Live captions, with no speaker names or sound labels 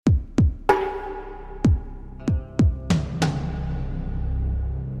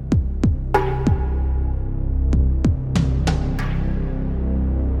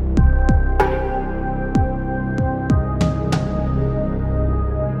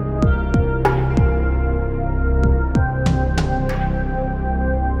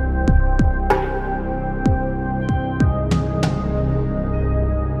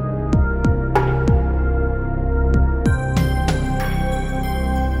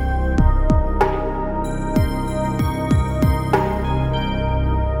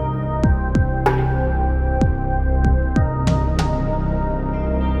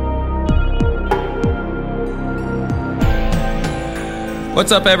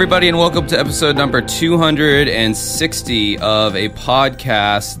What's up, everybody, and welcome to episode number 260 of a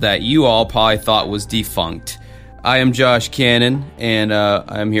podcast that you all probably thought was defunct. I am Josh Cannon, and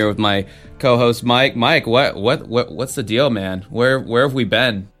I'm here with my co-host Mike. Mike, what's the deal, man? Where have we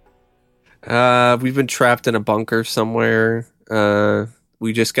been? We've been trapped in a bunker somewhere.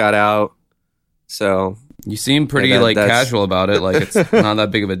 We just got out, so you seem pretty casual about it, like it's not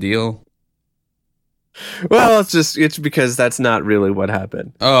that big of a deal. Well, it's because that's not really what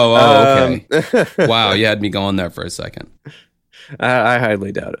happened. Oh, okay. Wow, you had me going there for a second. I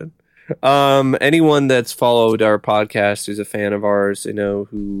highly doubt it. Anyone that's followed our podcast who's a fan of ours,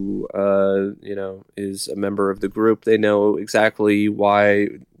 who is a member of the group, they know exactly why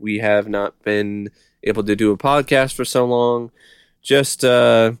we have not been able to do a podcast for so long. Just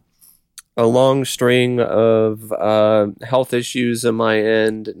a long string of health issues on my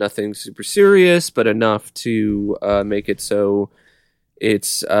end. Nothing super serious, but enough to make it so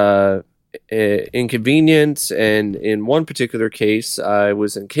it's inconvenience. And in one particular case, I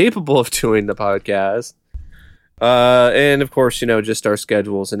was incapable of doing the podcast. And of course, just our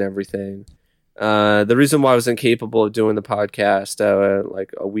schedules and everything. The reason why I was incapable of doing the podcast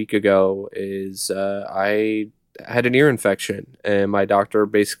like a week ago is I had an ear infection, and my doctor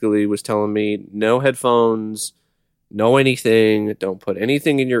basically was telling me no headphones, no anything, don't put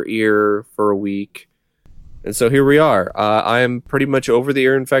anything in your ear for a week. And so here we are. I'm pretty much over the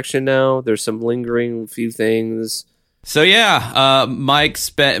ear infection now. There's some lingering few things. So yeah,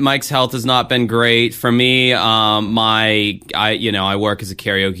 Mike's health has not been great for me. I work as a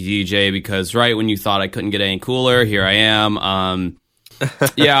karaoke DJ because right when you thought I couldn't get any cooler, here I am.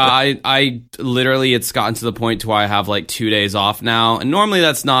 Yeah, I literally, it's gotten to the point to where I have like 2 days off now, and normally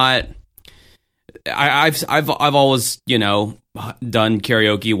that's not. I've always done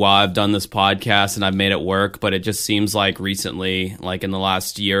karaoke while I've done this podcast, and I've made it work, but it just seems like recently, like in the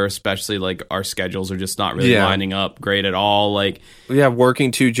last year especially, like our schedules are just not really lining up great at all. Like we have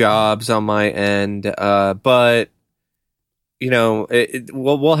working 2 jobs on my end, but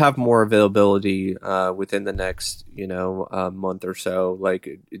we'll have more availability within the next month or so,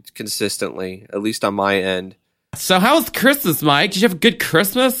 like consistently, at least on my end. So how was Christmas, Mike? Did you have a good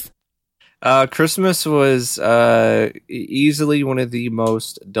Christmas? Christmas was easily one of the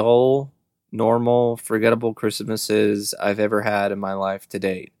most dull, normal, forgettable Christmases I've ever had in my life to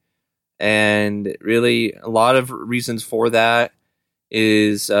date. And really, a lot of reasons for that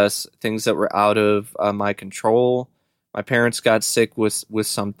is things that were out of my control. My parents got sick with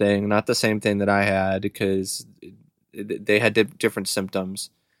something, not the same thing that I had, because they had different symptoms.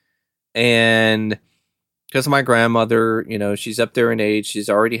 And because my grandmother, she's up there in age, she's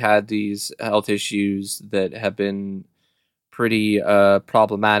already had these health issues that have been pretty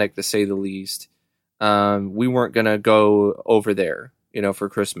problematic, to say the least. We weren't going to go over there, for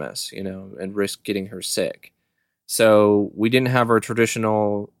Christmas, and risk getting her sick. So we didn't have our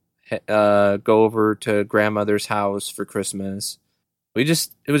traditional go over to grandmother's house for Christmas. It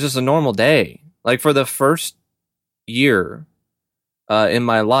was just a normal day. Like for the first year in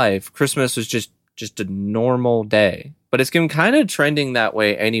my life, Christmas was just a normal day. But it's been kind of trending that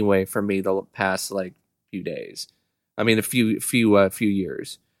way anyway for me the past like few days. I mean, a few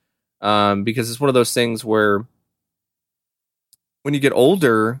years, because it's one of those things where when you get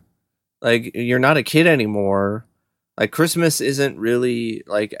older, like you're not a kid anymore. Like Christmas isn't really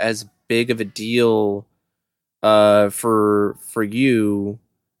like as big of a deal for you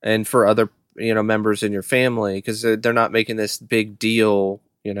and for other members in your family, because they're not making this big deal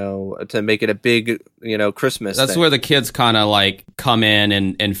to make it a big Christmas. That's thing. where the kids kind of like come in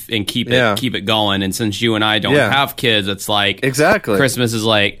and keep it going. And since you and I don't have kids, it's like exactly Christmas is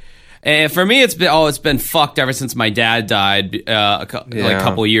like. And for me, it's been fucked ever since my dad died like a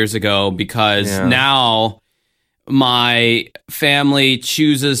couple years ago, because now my family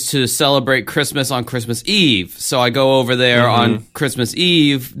chooses to celebrate Christmas on Christmas Eve. So I go over there on Christmas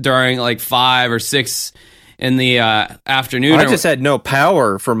Eve during like 5 or 6 in the afternoon. I just had no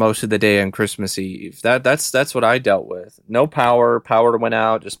power for most of the day on Christmas Eve. That's what I dealt with. No power. Power went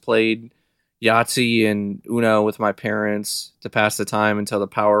out. Just played Yahtzee and Uno with my parents to pass the time until the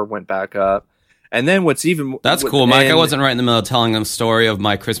power went back up. And then that's cool, Mike. I wasn't right in the middle of telling them a story of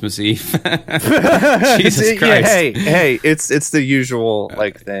my Christmas Eve. Jesus Christ! Yeah, hey, it's the usual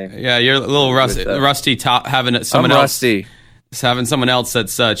thing. Yeah, you're a little rusty. Having someone else. Having someone else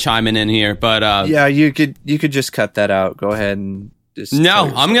that's chiming in here, but yeah, you could just cut that out. Go ahead and just.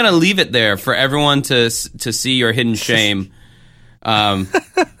 No, I'm gonna leave it there for everyone to see your hidden shame.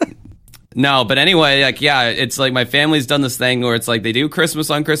 No, but anyway, like, yeah, it's like my family's done this thing where it's like they do Christmas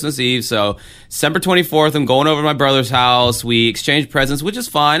on Christmas Eve. So December 24th, I'm going over to my brother's house. We exchange presents, which is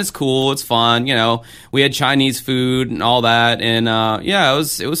fine. It's cool. It's fun. You know, we had Chinese food and all that. And, yeah,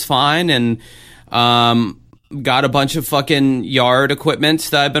 it was fine. And, got a bunch of fucking yard equipment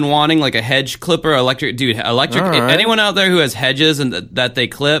that I've been wanting, like a hedge clipper, electric. Right. Anyone out there who has hedges and that they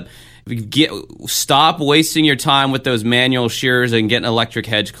clip, stop wasting your time with those manual shears and get an electric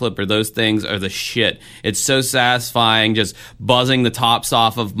hedge clipper. Those things are the shit. It's so satisfying just buzzing the tops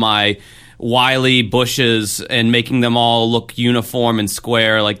off of my wily bushes and making them all look uniform and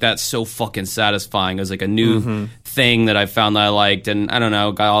square. Like, that's so fucking satisfying. It was like a new thing that I found that I liked, and I don't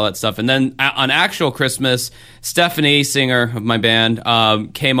know, got all that stuff. And then on actual Christmas, Stephanie, singer of my band,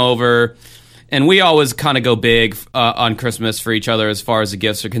 came over. And we always kind of go big on Christmas for each other as far as the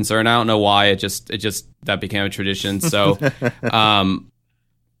gifts are concerned. I don't know why. It just that became a tradition. So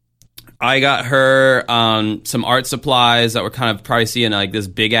I got her some art supplies that were kind of pricey in like this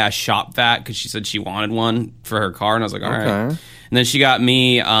big ass shop vac because she said she wanted one for her car, and I was like, all right. And then she got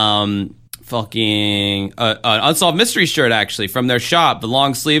me fucking an Unsolved Mysteries shirt, actually, from their shop, the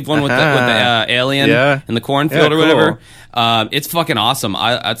long sleeved one with the alien in the cornfield or whatever. It's fucking awesome.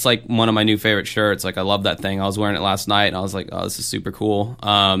 That's like one of my new favorite shirts. Like, I love that thing. I was wearing it last night and I was like, oh, this is super cool.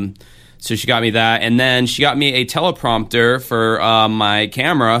 So she got me that, and then she got me a teleprompter for my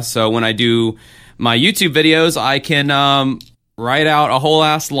camera, so when I do my YouTube videos, I can write out a whole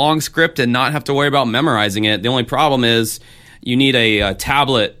ass long script and not have to worry about memorizing it. The only problem is you need a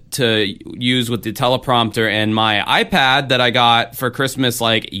tablet to use with the teleprompter, and my iPad that I got for Christmas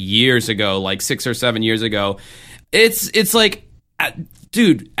like years ago, like 6 or 7 years ago, it's like,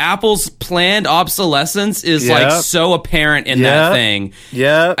 dude, Apple's planned obsolescence is like so apparent in that thing.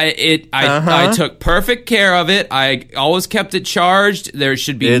 Yeah, I took perfect care of it. I always kept it charged. There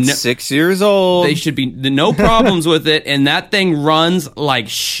should be it's 6 years old. They should be no problems with it, and that thing runs like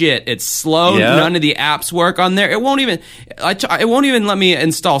shit. It's slow. None of the apps work on there. It won't even let me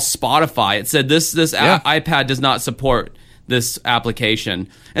install Spotify. It said this iPad does not support this application.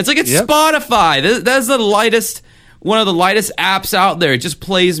 It's like it's Spotify. That's the lightest. One of the lightest apps out there. It just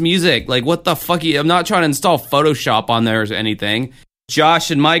plays music. Like, what the fuck? I'm not trying to install Photoshop on there or anything. Josh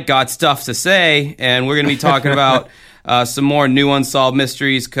and Mike got stuff to say, and we're going to be talking about some more new Unsolved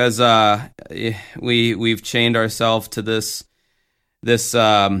Mysteries because we've chained ourselves to this.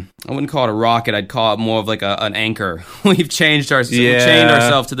 I wouldn't call it a rocket. I'd call it more of like an anchor. We've chained ourselves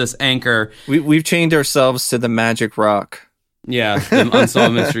to this anchor. We've chained ourselves to the magic rock. Yeah, the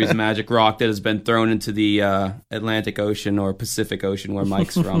Unsolved Mysteries magic rock that has been thrown into the Atlantic Ocean or Pacific Ocean where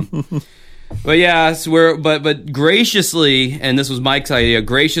Mike's from. But yeah, so but graciously, and this was Mike's idea,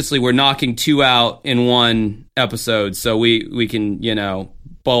 graciously we're knocking 2 out in one episode so we can, you know,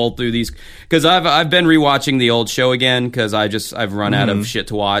 bowl through these, because I've been rewatching the old show again because I've run out of shit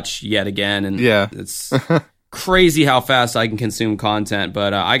to watch yet again, and it's crazy how fast I can consume content.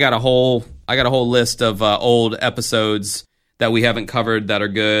 But I got a whole list of old episodes that we haven't covered that are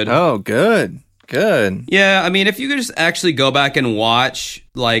good. Oh, good. Yeah, I mean, if you could just actually go back and watch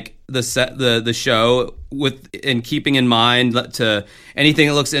like the show in keeping in mind to anything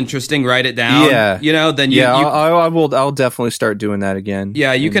that looks interesting, write it down. Yeah, you know, then I'll definitely start doing that again.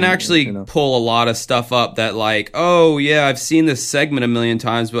 Yeah, you can actually pull a lot of stuff up that like, oh yeah, I've seen this segment a million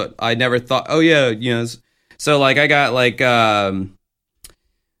times, but I never thought. Oh yeah, you know. So like, I got like.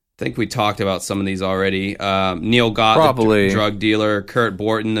 I think we talked about some of these already. Neil Gott, the drug dealer, Kurt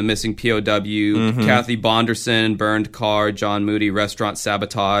Borton, the missing POW, Kathy Bonderson, burned car, John Moody, restaurant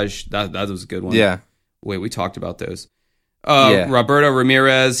sabotage. That was a good one. Yeah. Wait, we talked about those. Roberto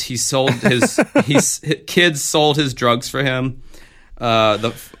Ramirez, his kids sold his drugs for him.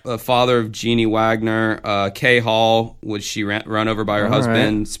 The father of Jeannie Wagner, Kay Hall, which she run over by her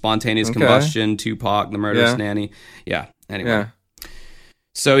husband, spontaneous combustion, Tupac, the murderous nanny. Yeah. Anyway. Yeah.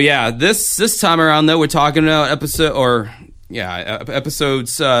 So yeah, this time around though, we're talking about episodes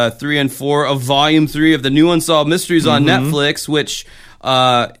 3 and 4 of Volume 3 of the new Unsolved Mysteries on Netflix. Which,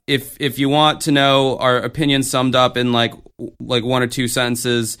 if you want to know our opinion summed up in like 1 or 2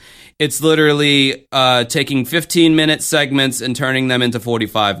 sentences, it's literally taking 15-minute segments and turning them into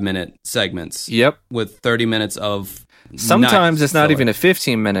 45-minute segments. Yep, with 30 minutes of. Sometimes it's not even a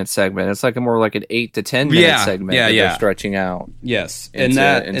 15-minute segment. It's like more like an 8 to 10-minute segment that they're stretching out. Yes, and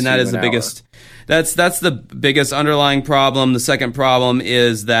that is the biggest. That's the biggest underlying problem. The second problem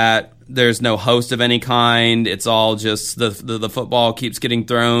is that there's no host of any kind. It's all just the football keeps getting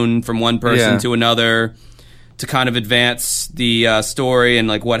thrown from one person to another to kind of advance the story and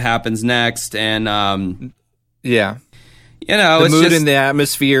like what happens next. And you know, the it's mood just and the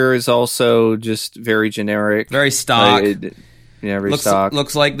atmosphere is also just very generic, very stock. Very stock.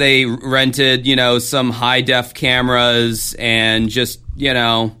 Looks like they rented, you know, some high def cameras and just, you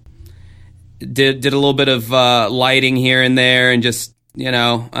know, did a little bit of lighting here and there, and just, you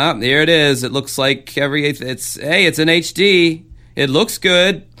know, here it is. It looks like it's an HD. It looks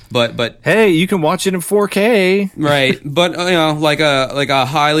good, but hey, you can watch it in 4K, right? But you know, like a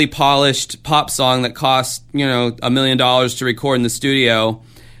highly polished pop song that costs, you know, $1 million to record in the studio,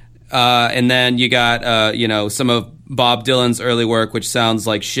 and then you got you know, some of Bob Dylan's early work, which sounds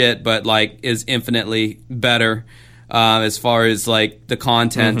like shit, but like is infinitely better as far as like the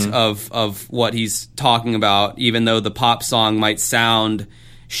content of what he's talking about. Even though the pop song might sound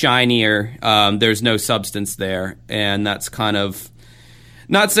shinier, there's no substance there, and that's kind of,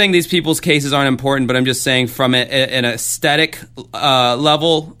 not saying these people's cases aren't important, but I'm just saying from an aesthetic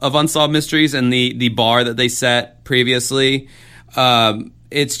level of Unsolved Mysteries and the bar that they set previously.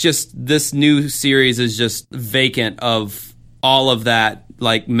 It's just, this new series is just vacant of all of that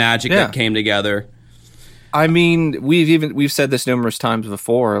like magic that came together. I mean, we've said this numerous times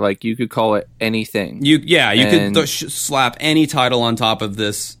before. Like, you could call it anything. You could slap any title on top of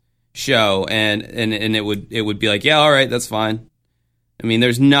this show, and it would be like, yeah, all right, that's fine. I mean,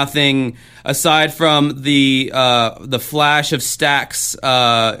 there's nothing aside from the flash of Stack's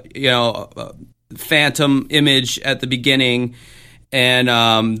phantom image at the beginning. And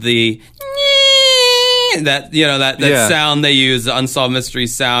that sound they use, the Unsolved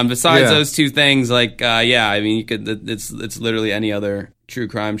Mysteries sound. Besides those two things, like I mean, you could. It's literally any other true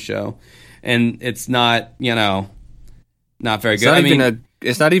crime show, and it's not, you know, not very good.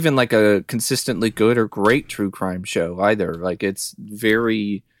 It's not even like a consistently good or great true crime show either. Like, it's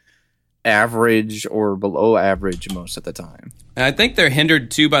very average or below average most of the time. And I think they're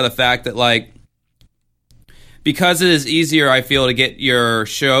hindered too by the fact that, like, because it is easier, I feel, to get your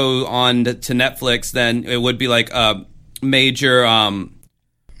show on to Netflix than it would be like a major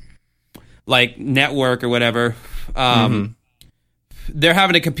like network or whatever. They're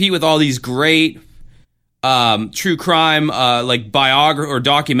having to compete with all these great true crime like biography or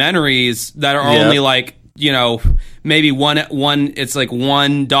documentaries that are only like, you know, maybe one it's like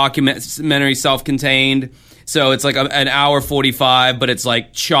one documentary self-contained, so it's like an hour 45, but it's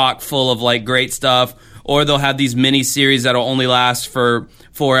like chock full of like great stuff. Or they'll have these mini series that'll only last for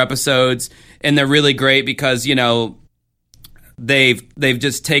 4 episodes, and they're really great because, you know, they've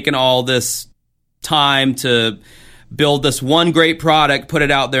just taken all this time to build this one great product, put it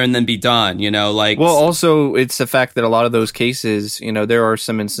out there, and then be done. You know, like, well, also it's the fact that a lot of those cases, you know, there are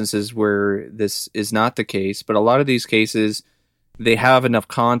some instances where this is not the case, but a lot of these cases, they have enough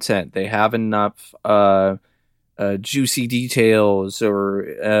content, they have enough juicy details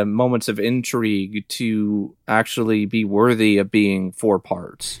or moments of intrigue to actually be worthy of being 4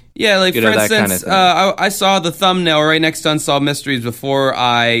 parts. Yeah, like, you for know, instance, that kind of I saw the thumbnail right next to Unsolved Mysteries before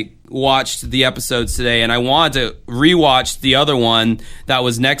I watched the episodes today, and I wanted to rewatch the other one that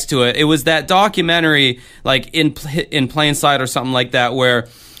was next to it. It was that documentary, like in Plain Sight or something like that, where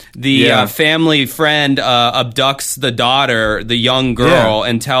the family friend abducts the daughter, the young girl,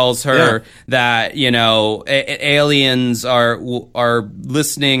 and tells her that, you know, aliens are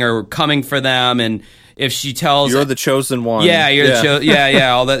listening or coming for them, and if she tells, you're the chosen one.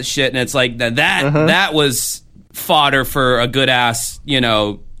 Yeah, all that shit, and it's like that was fodder for a good ass, you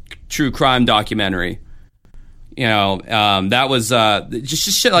know, true crime documentary. You know, that was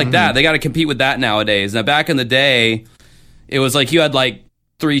just shit like that. They got to compete with that nowadays. Now, back in the day, it was like you had like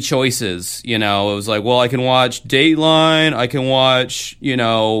 3 choices, you know. It was like, well, I can watch Dateline, I can watch, you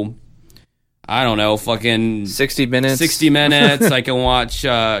know, I don't know, fucking 60 Minutes. I can watch,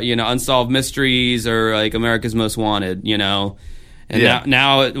 you know, Unsolved Mysteries or like America's Most Wanted, you know. And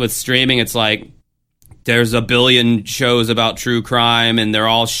now with streaming, it's like there's a billion shows about true crime, and they're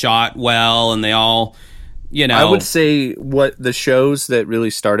all shot well, and they all, you know. I would say what the shows that really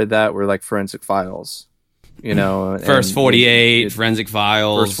started that were like Forensic Files. You know, First 48, Forensic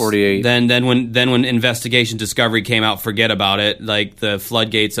Files. First 48. Then when Investigation Discovery came out, forget about it. Like, the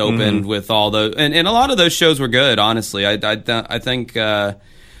floodgates opened with all the, and a lot of those shows were good. Honestly, I think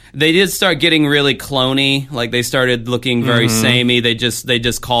they did start getting really cloney. Like, they started looking very samey. They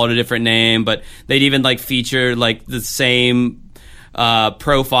just called it a different name, but they'd even like feature like the same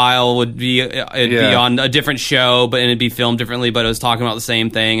profile would be on a different show, but it'd be filmed differently, but it was talking about the same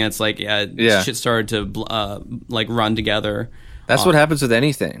thing. And it's like, shit started to like run together. That's what happens with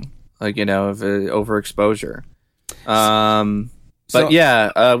anything, like, you know, overexposure.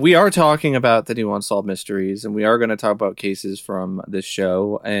 But we are talking about the new Unsolved Mysteries, and we are going to talk about cases from this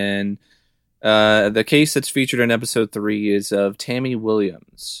show. And The case that's featured in episode 3 is of Tammy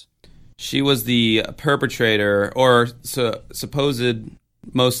Williams. She was the perpetrator, or supposed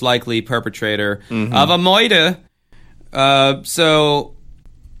most likely perpetrator of a murder. So,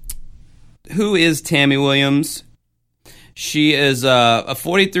 who is Tammy Williams? She is a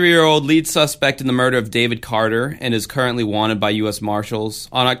 43-year-old lead suspect in the murder of David Carter and is currently wanted by U.S. Marshals.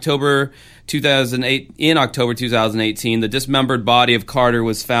 In October 2018, the dismembered body of Carter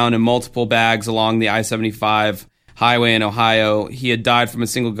was found in multiple bags along the I-75 highway in Ohio. He had died from a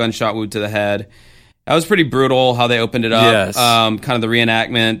single gunshot wound to the head. That was pretty brutal how they opened it up. Yes. Kind of the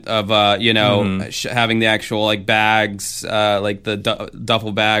reenactment of, having the actual like bags, like the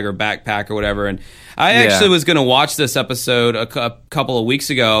duffel bag or backpack or whatever. And I actually was going to watch this episode a couple of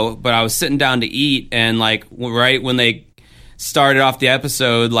weeks ago, but I was sitting down to eat, and like right when they started off the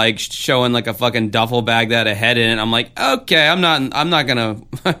episode, like showing like a fucking duffel bag that had a head in it, I'm like, okay, I'm not gonna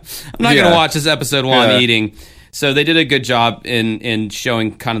gonna watch this episode while I'm eating. So they did a good job in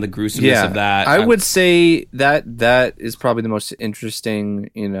showing kind of the gruesomeness of that. I would say that is probably the most interesting,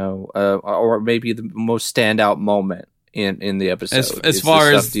 or maybe the most standout moment in the episode. As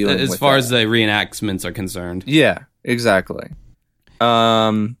far as the reenactments are concerned. Yeah, exactly.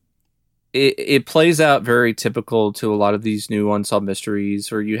 It plays out very typical to a lot of these new unsolved mysteries,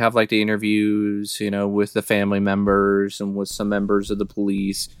 where you have like the interviews, with the family members and with some members of the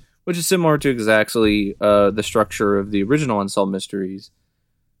police, which is similar to exactly the structure of the original Unsolved Mysteries.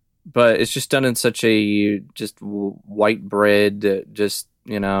 But it's just done in such a just white bread, just,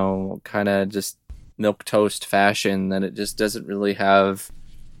 kind of just milquetoast fashion that it just doesn't really have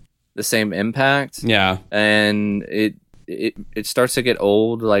the same impact. Yeah. And it starts to get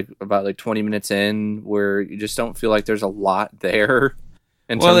old, like about like 20 minutes in, where you just don't feel like there's a lot there.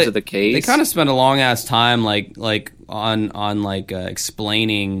 In terms of the case, they kind of spend a long ass time like on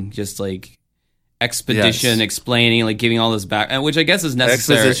explaining, just like exposition, explaining, like giving all this back, which I guess is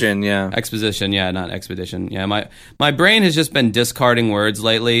necessary. Exposition, not expedition. Yeah, my brain has just been discarding words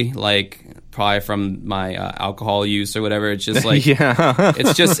lately, like probably from my alcohol use or whatever. It's just like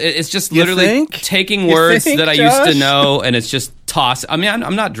it's just literally taking words that I used to know, and it's just toss. I mean,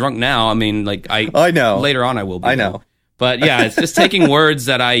 I'm not drunk now. I mean, like I know later on I will be. I know. But yeah, it's just taking words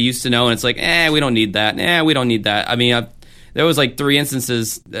that I used to know, and it's like, we don't need that. We don't need that. I mean, there was like 3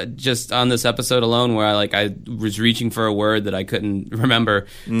 instances just on this episode alone where I was reaching for a word that I couldn't remember.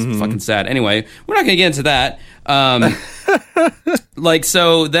 It's fucking sad. Anyway, we're not going to get into that.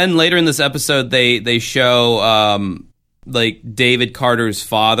 So then later in this episode, they show like David Carter's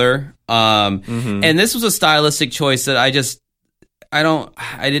father, and this was a stylistic choice that I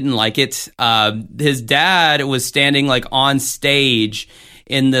didn't like it. His dad was standing like on stage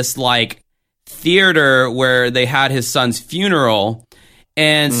in this like theater where they had his son's funeral.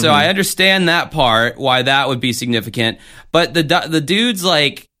 And so I understand that part, why that would be significant. But the dude's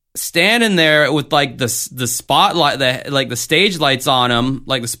like standing there with like the spotlight, the stage lights on him,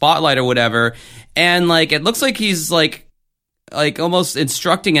 like the spotlight or whatever. And like, it looks like he's like almost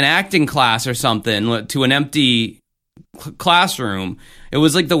instructing an acting class or something to an empty classroom. It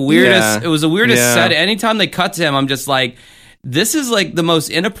was like the weirdest. It was the weirdest set. Anytime they cut to him, I'm just like, this is like the most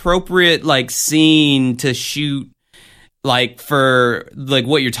inappropriate like scene to shoot, like for like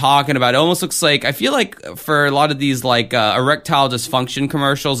what you're talking about. It almost looks like, I feel like for a lot of these like erectile dysfunction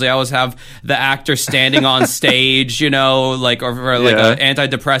commercials, they always have the actor standing on stage, like, or for like an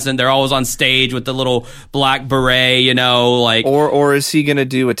antidepressant, they're always on stage with the little black beret, like, or is he gonna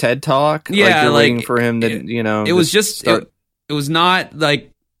do a TED talk? Yeah, like waiting for him to, it was just it was not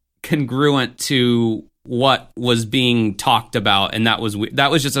like congruent to what was being talked about, and that was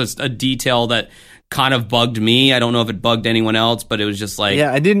just a detail that kind of bugged me. I don't know if it bugged anyone else, but it was just like,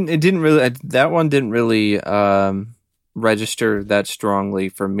 that one didn't really register that strongly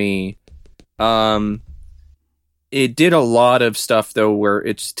for me. It did a lot of stuff though, where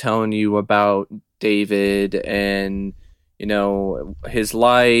it's telling you about David and his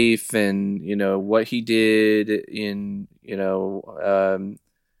life and what he did in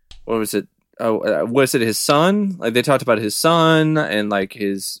what was it? Was it his son? Like they talked about his son and like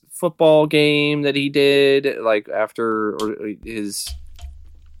his football game that he did, like after or his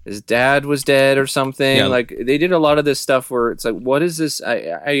dad was dead or something. Yeah. Like they did a lot of this stuff where it's like, what is this?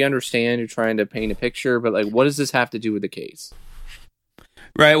 I understand you're trying to paint a picture, but like, what does this have to do with the case?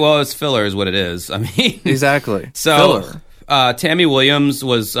 Right. Well, it's filler, is what it is. I mean, exactly. So, Tammy Williams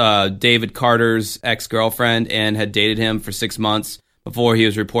was David Carter's ex-girlfriend and had dated him for 6 months before he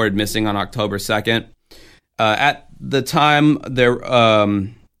was reported missing on October 2nd. At the time of their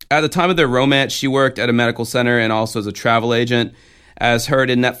romance, she worked at a medical center and also as a travel agent. as heard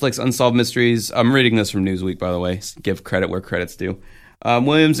in Netflix Unsolved Mysteries. I'm reading this from Newsweek, by the way. Give credit where credit's due.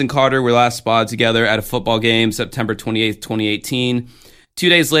 Williams and Carter were last spotted together at a football game September 28th, 2018. 2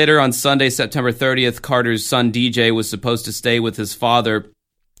 days later, on Sunday, September 30th, Carter's son DJ was supposed to stay with his father,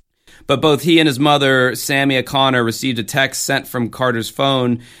 but both he and his mother, Sammy O'Connor, received a text sent from Carter's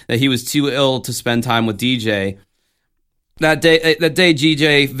phone that he was too ill to spend time with DJ. That day,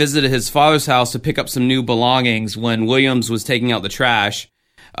 DJ visited his father's house to pick up some new belongings when Williams was taking out the trash.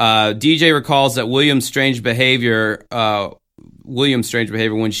 DJ recalls that Williams' strange behavior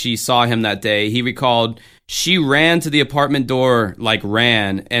when she saw him that day. He recalled, "She ran to the apartment door,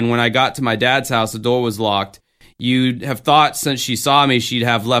 and when I got to my dad's house, the door was locked. You'd have thought since she saw me, she'd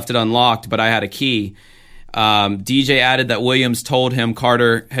have left it unlocked, but I had a key." DJ added that Williams told him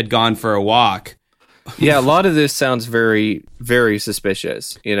Carter had gone for a walk. Yeah, a lot of this sounds very, very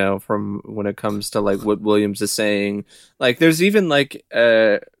suspicious, from when it comes to what Williams is saying. There's even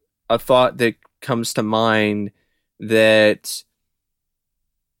a thought that comes to mind that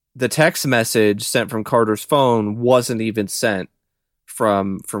the text message sent from Carter's phone wasn't even sent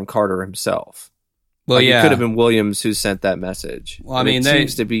from Carter himself. Well, It could have been Williams who sent that message. Well, I mean, it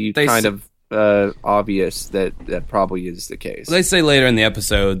seems to be kind of obvious that probably is the case. They say later in the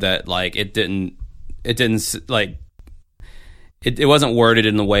episode that it wasn't worded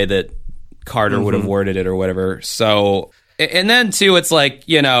in the way that Carter would have worded it or whatever. So, and then too, it's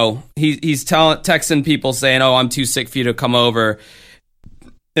he's texting people saying, "Oh, I'm too sick for you to come over,"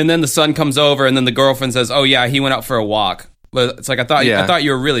 and then the son comes over, and then the girlfriend says, "Oh yeah, he went out for a walk." But it's I thought you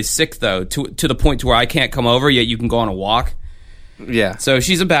were really sick though, to the point to where I can't come over, yet you can go on a walk. Yeah. So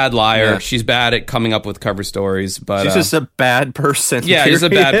she's a bad liar. Yeah. She's bad at coming up with cover stories, but she's just a bad person. Yeah, just a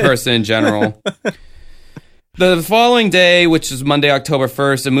bad person in general. The following day, which is Monday, October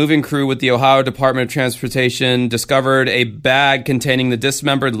 1st, a moving crew with the Ohio Department of Transportation discovered a bag containing the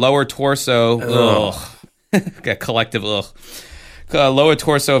dismembered lower torso. A collective lower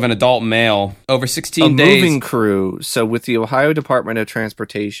torso of an adult male. Over 16 days. A moving crew. So with the Ohio Department of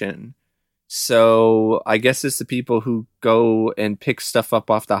Transportation. So I guess it's the people who go and pick stuff up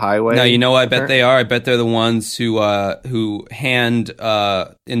off the highway. No, you know what I bet they are? I bet they're the ones who hand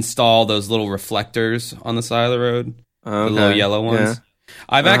install those little reflectors on the side of the road. The little yellow ones. Yeah.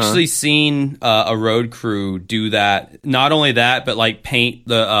 I've actually seen a road crew do that. Not only that, but paint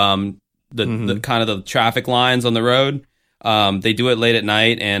the kind of the traffic lines on the road. They do it late at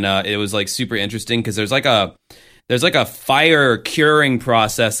night, and it was super interesting because there's a fire curing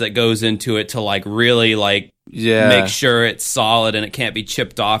process that goes into it to really make sure it's solid and it can't be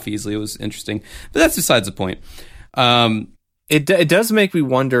chipped off easily. It was interesting, but that's besides the point. It does make me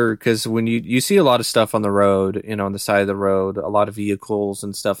wonder, because when you see a lot of stuff on the road, on the side of the road, a lot of vehicles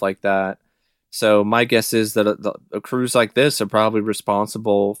and stuff like that. So my guess is that a crews like this are probably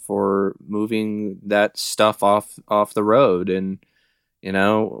responsible for moving that stuff off the road. And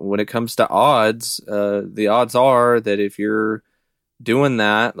when it comes to odds, the odds are that if you're doing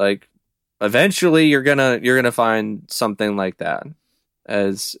that, eventually you're gonna find something like that,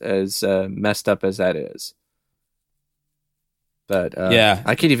 as messed up as that is. But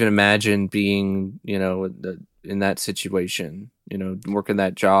I can't even imagine being in that situation, working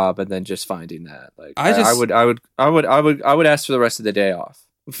that job and then just finding that. I would ask for the rest of the day off.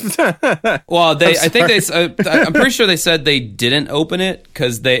 Well, I'm pretty sure they said they didn't open it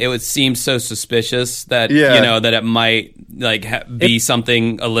because it would seem so suspicious that that it might be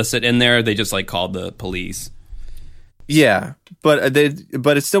something illicit in there. They just called the police. Yeah, but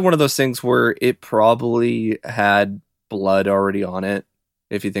it's still one of those things where it probably had blood already on it,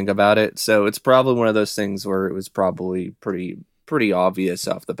 if you think about it. So it's probably one of those things where it was probably pretty obvious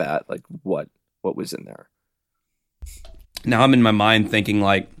off the bat, what was in there. Now I'm in my mind thinking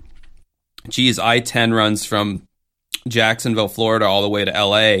geez, I-10 runs from Jacksonville, Florida, all the way to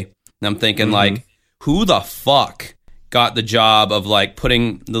LA. And I'm thinking who the fuck got the job of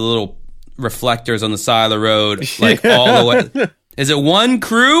putting the little reflectors on the side of the road all the way? Is it one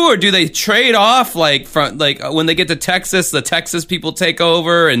crew, or do they trade off when they get to Texas, the Texas people take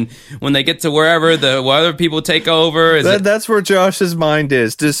over, and when they get to wherever, the other people take over? That's where Josh's mind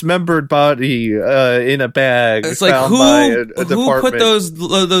is. Dismembered body in a bag. It's who put those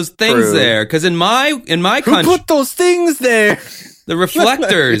things there? Because in my country, who put those things there? The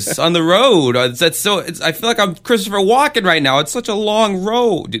reflectors on the road. I feel like I'm Christopher Walken right now. It's such a long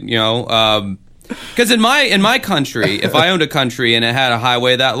road, Because in my country, if I owned a country and it had a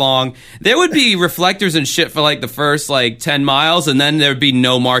highway that long, there would be reflectors and shit for the first 10 miles, and then there'd be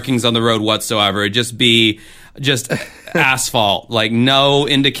no markings on the road whatsoever. It'd just be asphalt, no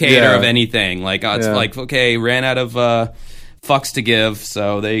indicator of anything. Okay, ran out of fucks to give.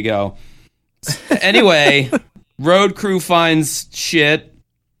 So there you go. Anyway, road crew finds shit.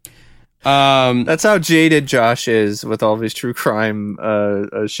 That's how jaded Josh is with all these true crime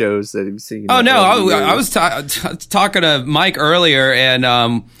shows that he's seen. Oh no, I was talking to Mike earlier,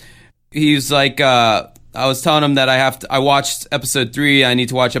 and he's like, I was telling him that I watched episode 3. I need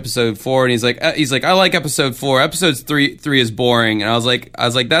to watch episode 4, and he's like, I like episode 4. Episode 3 is boring, and I was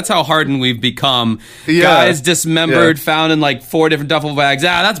like, that's how hardened we've become. Yeah. Guys dismembered, found in like 4 different duffel bags.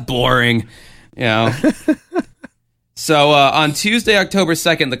 That's boring. You know. So on Tuesday, October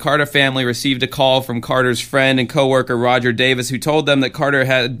 2nd, the Carter family received a call from Carter's friend and coworker Roger Davis, who told them that Carter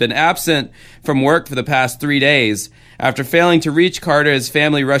had been absent from work for the past 3 days. After failing to reach Carter, his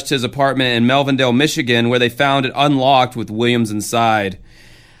family rushed to his apartment in Melvindale, Michigan, where they found it unlocked with Williams inside.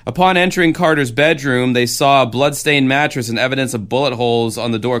 Upon entering Carter's bedroom, they saw a bloodstained mattress and evidence of bullet holes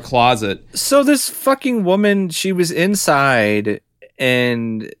on the door closet. So this fucking woman, she was inside,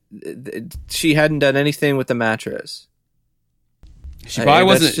 and she hadn't done anything with the mattress. She probably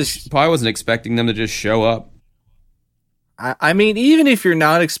wasn't expecting them to just show up. I mean, even if you're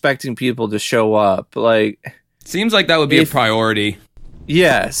not expecting people to show up, like... Seems like that would be a priority.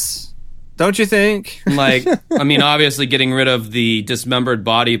 Yes. Don't you think? Like, I mean, obviously getting rid of the dismembered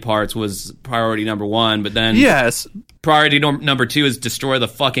body parts was priority number 1, but then... Yes. Priority number 2 is destroy the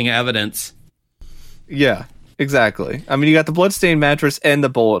fucking evidence. Yeah, exactly. I mean, you got the bloodstained mattress and the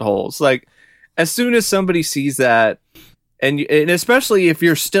bullet holes. Like, as soon as somebody sees that... And especially if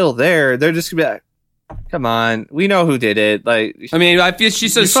you're still there, they're just gonna be like, "Come on, we know who did it." Like, I mean, I feel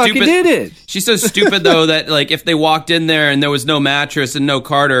she's so stupid. Fucking did it. She's so stupid though that like if they walked in there and there was no mattress and no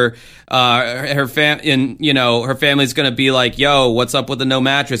Carter, her family's gonna be like, "Yo, what's up with the no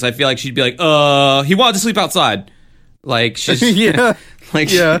mattress?" I feel like she'd be like, he wanted to sleep outside." Like she's yeah,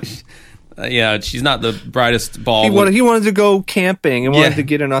 like yeah. Yeah, she's not the brightest ball. He wanted to go camping and wanted to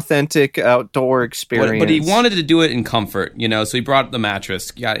get an authentic outdoor experience. But he wanted to do it in comfort, you know. So he brought the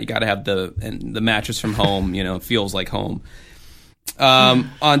mattress. You got to have the mattress from home. You know, it feels like home.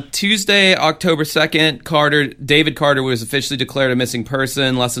 On Tuesday, October 2nd, David Carter was officially declared a missing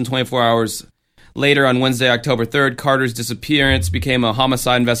person. Less than 24 hours later, on Wednesday, October 3rd, Carter's disappearance became a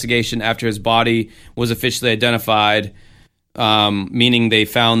homicide investigation after his body was officially identified. Meaning they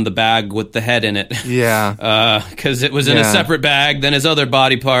found the bag with the head in it. Yeah. Because it was in a separate bag than his other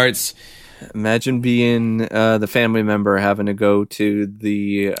body parts. Imagine being the family member having to go to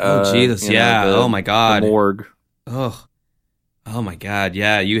the... oh my God. The morgue. Oh my God,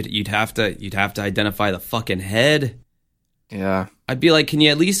 yeah. You'd have to identify the fucking head. Yeah. I'd be like, can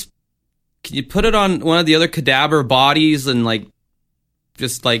you put it on one of the other cadaver bodies and like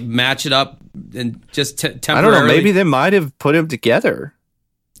just like match it up and just temporarily. I don't know. Maybe they might have put him together.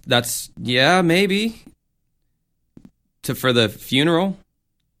 Maybe for the funeral.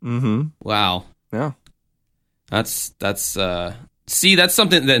 Mm-hmm. Wow. Yeah. That's see, that's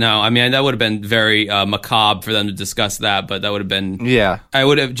something that I mean, that would have been very macabre for them to discuss that, but that would have been I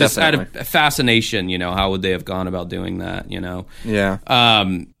would have just had a fascination. You know, how would they have gone about doing that? You know. Yeah.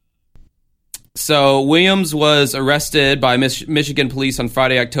 So Williams was arrested by Michigan police on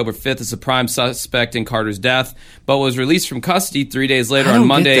Friday, October 5th as a prime suspect in Carter's death, but was released from custody 3 days later on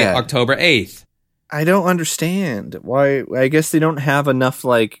Monday, October 8th. I don't understand why. I guess they don't have enough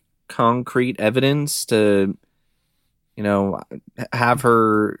like concrete evidence to, you know, have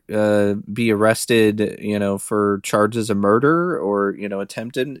her be arrested, you know, for charges of murder or, you know,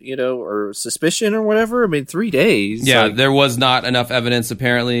 attempted, you know, or suspicion or whatever. I mean, 3 days. Yeah, there was not enough evidence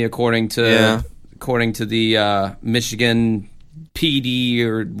apparently, according to the Michigan PD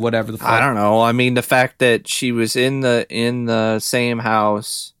or whatever the fuck. I don't know. I mean, the fact that she was in the same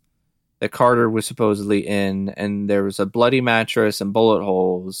house that Carter was supposedly in, and there was a bloody mattress and bullet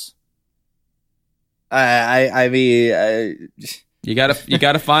holes. I mean, you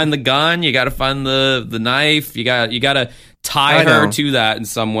gotta find the gun. You gotta find the knife. You gotta tie her to that in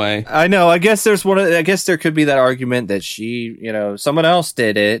some way. I know. I guess I guess there could be that argument that she, you know, someone else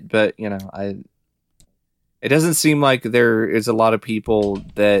did it, but you know, it doesn't seem like there is a lot of people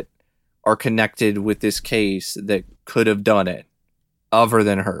that are connected with this case that could have done it, other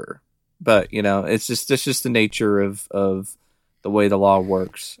than her. But you know, it's just the nature of the way the law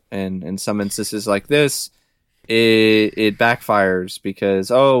works, and in some instances like this, it backfires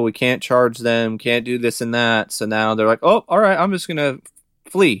because we can't charge them, can't do this and that. So now they're like, oh, all right, I'm just gonna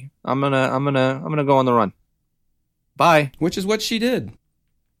flee. I'm gonna go on the run. Bye. Which is what she did.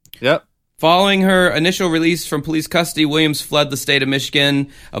 Yep. Following her initial release from police custody, Williams fled the state of Michigan,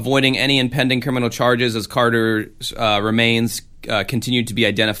 avoiding any impending criminal charges as Carter's remains continued to be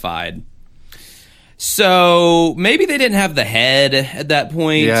identified. So maybe they didn't have the head at that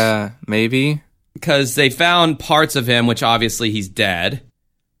point. Yeah, maybe. Because they found parts of him, which obviously he's dead.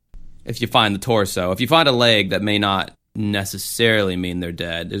 If you find the torso. If you find a leg, that may not necessarily mean they're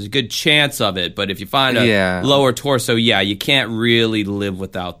dead. There's a good chance of it, but if you find a lower torso, you can't really live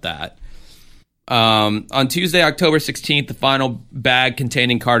without that. On Tuesday, October 16th, the final bag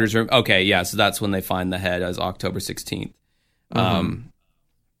containing Carter's room. Okay, yeah, so that's when they find the head, as October 16th.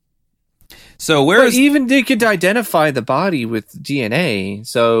 So where is... even they could identify the body with DNA,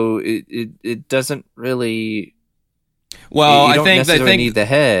 so it doesn't really... Well, I think they need the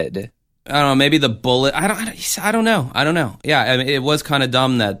head. I don't know, maybe the bullet... I don't know. Yeah, I mean, it was kind of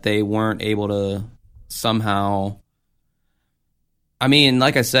dumb that they weren't able to somehow... I mean,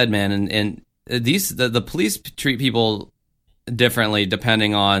 like I said, man, and the police treat people differently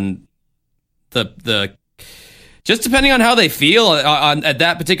depending on the just depending on how they feel at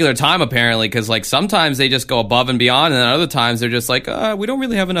that particular time, apparently, because like sometimes they just go above and beyond, and then other times they're just like, we don't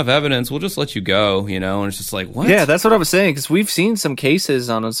really have enough evidence, we'll just let you go, you know. And it's just like, what? Yeah, that's what I was saying, because we've seen some cases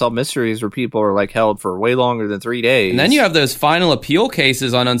on Unsolved Mysteries where people are like held for way longer than 3 days, and then you have those final appeal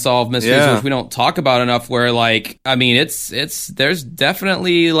cases on Unsolved Mysteries, which we don't talk about enough, where like, I mean, there's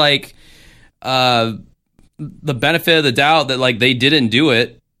definitely like the benefit of the doubt that like they didn't do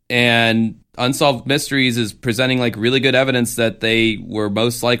it, and Unsolved Mysteries is presenting like really good evidence that they were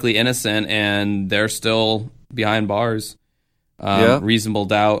most likely innocent, and they're still behind bars. Reasonable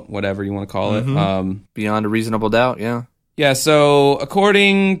doubt, whatever you want to call it. Beyond a reasonable doubt, yeah. Yeah, so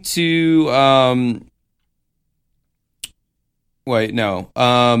according to...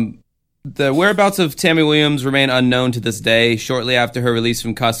 the whereabouts of Tammy Williams remain unknown to this day. Shortly after her release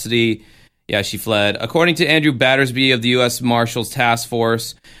from custody, she fled. According to Andrew Battersby of the U.S. Marshals Task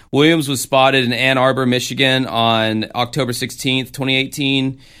Force, Williams was spotted in Ann Arbor, Michigan on October 16th,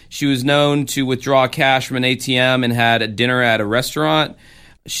 2018. She was known to withdraw cash from an ATM and had a dinner at a restaurant.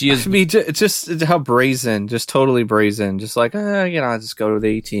 I mean, just how brazen, just totally brazen. Just like, I'll just go to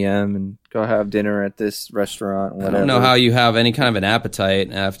the ATM and go have dinner at this restaurant. Whatever. I don't know how you have any kind of an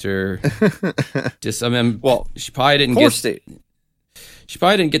appetite after just, I mean, well, she probably didn't get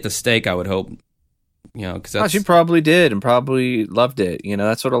the steak, I would hope. You know, because she probably did and probably loved it. You know,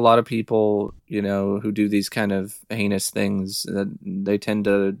 that's what a lot of people, you know, who do these kind of heinous things, they tend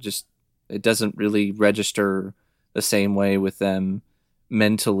to just, it doesn't really register the same way with them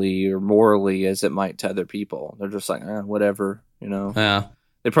mentally or morally as it might to other people. They're just like, whatever, you know. Yeah.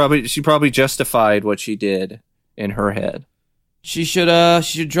 She probably justified what she did in her head. She should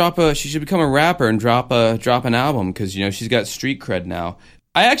become a rapper and drop an album, because, you know, she's got street cred now.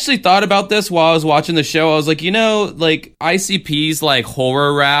 I actually thought about this while I was watching the show. I was like, you know, like ICP's like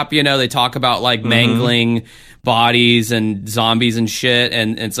horror rap, you know, they talk about like mangling bodies and zombies and shit,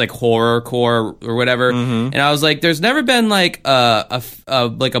 and it's like horrorcore or whatever. And I was like, there's never been like a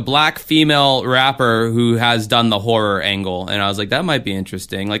black female rapper who has done the horror angle, and I was like, that might be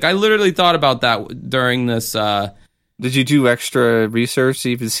interesting. Like, I literally thought about that during this. Did you do extra research to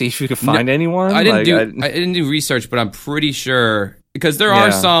even see if you could find anyone? I didn't do research, but I'm pretty sure. Because there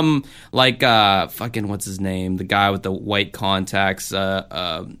are some, like, fucking, what's his name? The guy with the white contacts.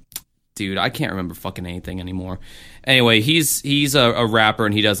 Dude, I can't remember fucking anything anymore. Anyway, he's a rapper,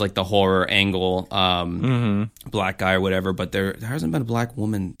 and he does, like, the horror angle, black guy or whatever. But there hasn't been a black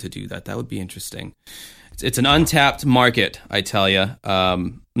woman to do that. That would be interesting. It's an untapped market, I tell you.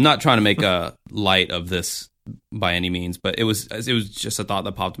 I'm not trying to make a light of this by any means, but it was just a thought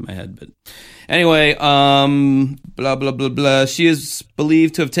that popped in my head. But anyway, blah blah blah blah. She is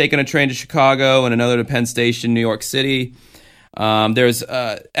believed to have taken a train to Chicago and another to Penn Station, New York City. There's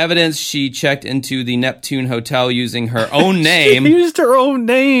evidence she checked into the Neptune Hotel using her own name. She used her own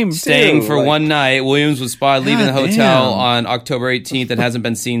name, staying for one night. Williams was spotted leaving the hotel on October 18th and hasn't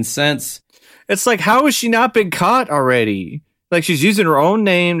been seen since. It's like, how has she not been caught already? Like, she's using her own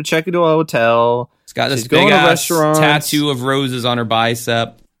name to check into a hotel. She's got this big ass tattoo of roses on her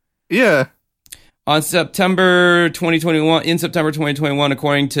bicep. Yeah. In September 2021,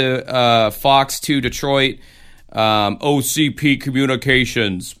 according to Fox 2 Detroit, OCP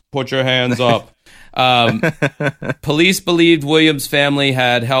Communications, put your hands up. Police believed Williams' family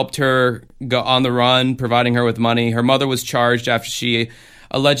had helped her go on the run, providing her with money. Her mother was charged after she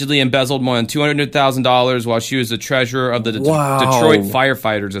allegedly embezzled more than $200,000 while she was the treasurer of the Detroit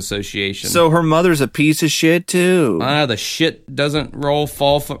Firefighters Association. So her mother's a piece of shit too. The shit doesn't roll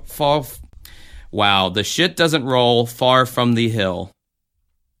Wow, the shit doesn't roll far from the hill.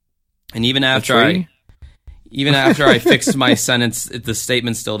 And even after I fixed my sentence, the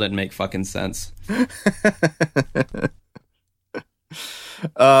statement still didn't make fucking sense.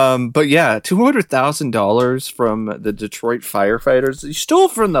 But yeah, $200,000 from the Detroit firefighters. You stole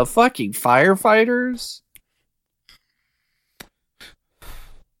from the fucking firefighters?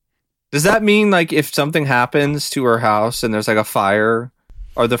 Does that mean like if something happens to her house and there's like a fire,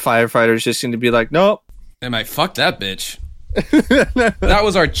 are the firefighters just going to be like, nope? They might fuck that bitch. That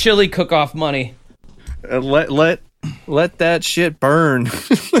was our chili cook-off money. Let that shit burn.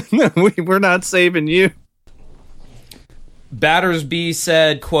 We're not saving you. Battersby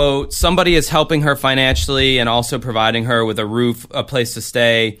said, quote, somebody is helping her financially and also providing her with a roof, a place to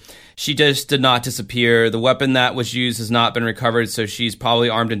stay. She just did not disappear. The weapon that was used has not been recovered, so she's probably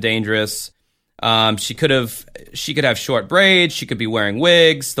armed and dangerous. She could have short braids. She could be wearing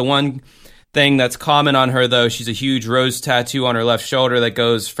wigs. The one thing that's common on her, though, she's a huge rose tattoo on her left shoulder that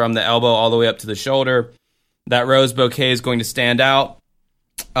goes from the elbow all the way up to the shoulder. That rose bouquet is going to stand out.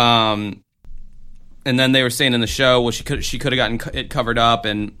 And then they were saying in the show, well, she could have gotten it covered up,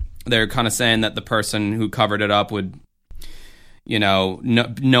 and they're kind of saying that the person who covered it up would,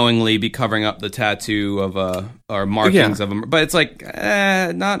 knowingly be covering up the tattoo of or markings of them. But it's like,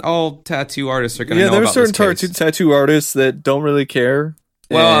 not all tattoo artists are going to know about this case. Yeah, there's certain tattoo artists that don't really care.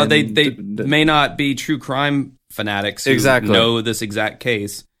 Well, they may not be true crime fanatics who know this exact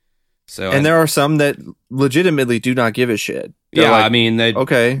case. So, and there are some that legitimately do not give a shit. They're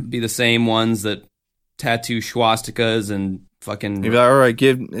they'd be the same ones that tattoo swastikas and fucking. You'd be like, all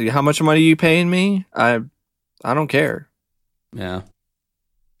right, how much money are you paying me? I don't care. Yeah.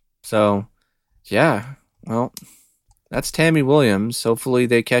 So, yeah. Well, that's Tammy Williams. Hopefully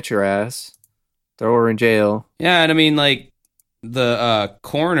they catch her ass, throw her in jail. Yeah, and I mean, like, the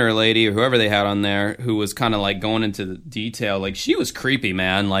coroner lady or whoever they had on there who was kind of like going into the detail, like, she was creepy,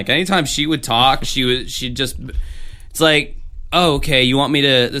 man. Like, anytime she would talk, she'd just, it's like, oh, okay, you want me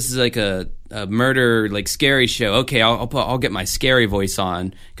to, this is like a murder, like, scary show. Okay, I'll get my scary voice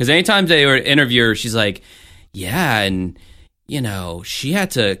on. Because anytime they were interview her, she's like, yeah, and, she had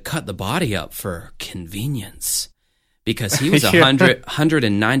to cut the body up for convenience. Because he was a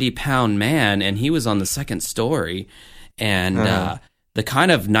 190-pound man, and he was on the second story. And the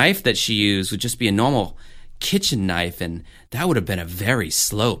kind of knife that she used would just be a normal kitchen knife, and that would have been a very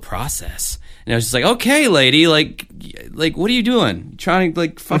slow process. And I was just like, okay, lady, like, what are you doing? You trying to,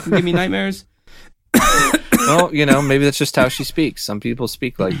 like, fucking give me nightmares? Well, maybe that's just how she speaks. Some people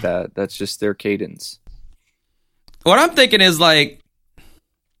speak like that. That's just their cadence. What I'm thinking is, like,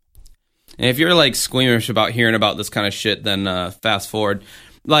 and if you're, like, squeamish about hearing about this kind of shit, then fast forward.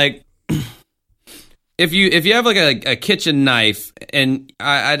 Like, if you have, like, a kitchen knife, and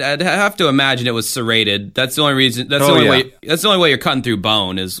I'd have to imagine it was serrated. That's the only reason. That's the only way. That's the only way you're cutting through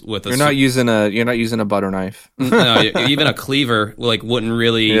bone is with a. You're not using a butter knife. No, even a cleaver like wouldn't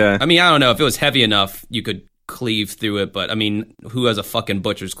really. Yeah. I mean, I don't know if it was heavy enough, you could cleave through it. But I mean, who has a fucking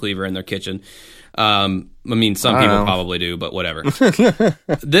butcher's cleaver in their kitchen? I mean, some people probably do, but whatever.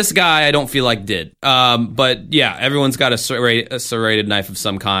 This guy, I don't feel like did. But yeah, everyone's got a serrated knife of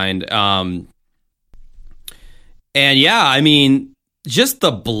some kind. And yeah, I mean, just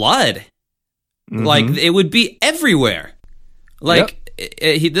the blood, like, it would be everywhere. Like,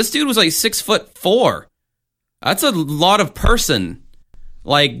 this dude was like 6'4". That's a lot of person.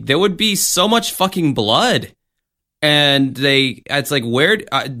 Like, there would be so much fucking blood. And it's like, where,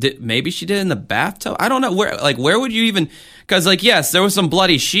 maybe she did it in the bathtub? I don't know. Where would you even, because, like, yes, there was some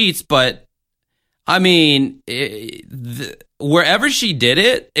bloody sheets, but, I mean, wherever she did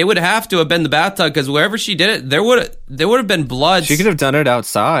it, it would have to have been the bathtub, because wherever she did it, there would have been blood. She could have done it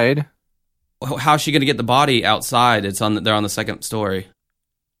outside. How's she going to get the body outside? They're on the second story.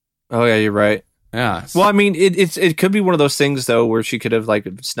 Oh yeah, you're right. Yeah. Well, I mean, it could be one of those things though, where she could have like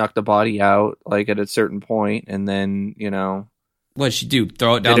snuck the body out like at a certain point, and then what did she do?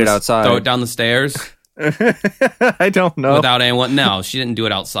 Throw it down outside? Throw it down the stairs? I don't know. Without anyone? No, she didn't do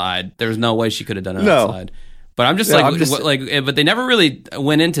it outside. There was no way she could have done it outside. But I'm just but they never really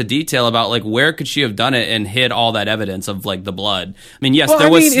went into detail about like where could she have done it and hid all that evidence of like the blood. I mean, yes, there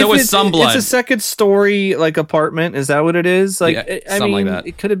was some blood. It's a second story like apartment. Is that what it is? Like, yeah, I mean, like that.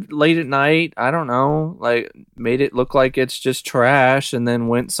 It could have late at night. I don't know. Like, made it look like it's just trash, and then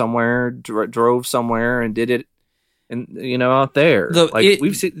went somewhere, drove somewhere, and did it. And out there,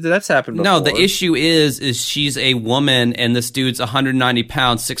 we've seen that's happened before. No, the issue is she's a woman, and this dude's 190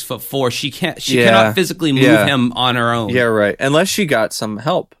 pounds, 6'4". She cannot physically move him on her own. Yeah, right. Unless she got some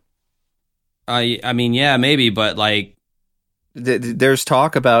help. I mean, yeah, maybe, but like, there's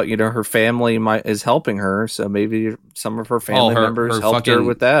talk about her family is helping her, so maybe some of her family members helped her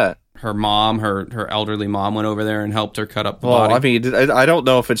with that. Her mom, her elderly mom, went over there and helped her cut up the body. Well, I mean, I don't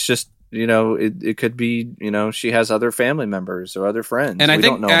know if it's just it could be, she has other family members or other friends. And I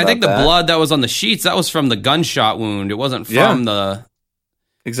think the blood that was on the sheets, that was from the gunshot wound. It wasn't from the...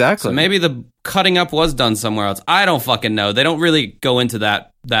 Exactly. So maybe the cutting up was done somewhere else. I don't fucking know. They don't really go into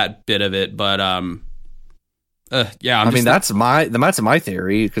that bit of it, but that's my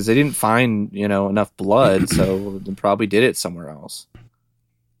theory, because they didn't find enough blood, so they probably did it somewhere else.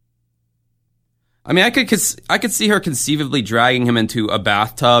 I mean, I could see her conceivably dragging him into a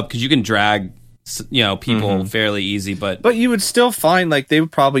bathtub, because you can drag people fairly easy, but you would still find, like, they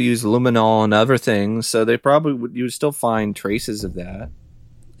would probably use luminol and other things, so you would still find traces of that.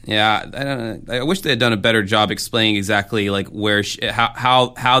 Yeah, I wish they had done a better job explaining exactly, like, where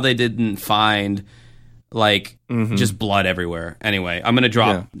how they didn't find, like, just blood everywhere. Anyway, I'm gonna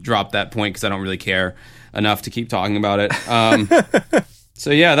drop that point because I don't really care enough to keep talking about it.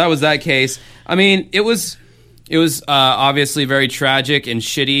 So yeah, that was that case. I mean, it was obviously very tragic and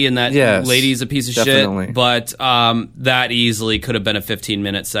shitty, and that lady's a piece of shit. But that easily could have been a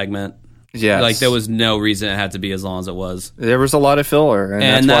 15-minute segment. Yeah, like, there was no reason it had to be as long as it was. There was a lot of filler,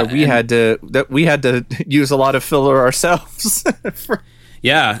 and that's why we had to use a lot of filler ourselves.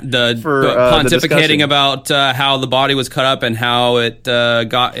 Pontificating about how the body was cut up and how it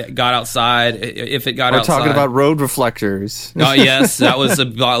got outside, if it got outside. We're talking about road reflectors. Oh yes, that was a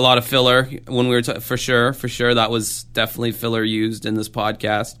lot of filler when we were for sure. That was definitely filler used in this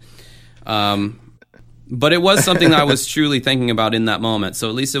podcast. But it was something I was truly thinking about in that moment. So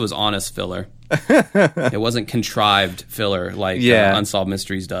at least it was honest filler. It wasn't contrived filler like Unsolved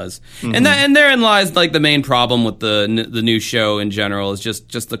Mysteries does. And therein lies, like, the main problem with the new show in general is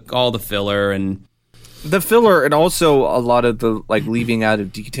just all the filler and also a lot of the, like, leaving out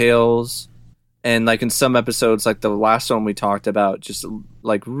of details. And, like, in some episodes, like the last one we talked about, just,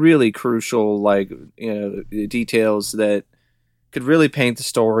 like, really crucial, like, details that could really paint the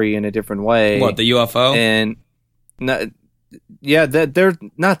story in a different way. What, the UFO? And they're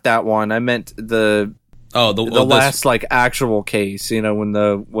not that one. I meant the last, like, actual case. When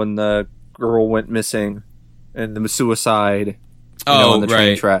the girl went missing and the suicide. On the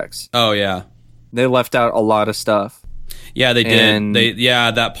train tracks. Oh yeah, they left out a lot of stuff. Yeah, they did.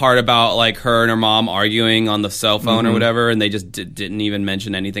 That part about, like, her and her mom arguing on the cell phone or whatever, and they just didn't even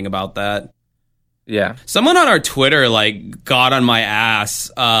mention anything about that. Yeah. Someone on our Twitter, like, got on my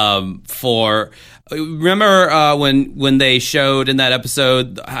ass for... Remember when they showed in that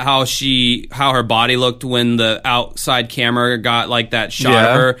episode how her body looked when the outside camera got, like, that shot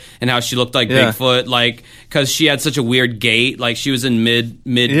of her, and how she looked like Bigfoot, like, because she had such a weird gait, like she was in mid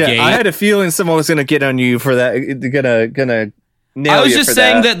gait. I had a feeling someone was gonna get on you for that. Gonna nail I was you just for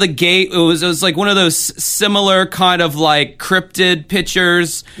saying that the gait, it was like one of those similar kind of, like, cryptid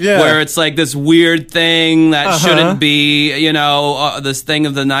pictures where it's like this weird thing that shouldn't be, this thing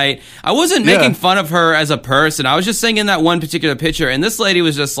of the night. I wasn't making fun of her as a person. I was just saying in that one particular picture, and this lady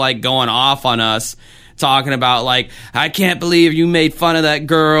was just, like, going off on us, talking about, like, I can't believe you made fun of that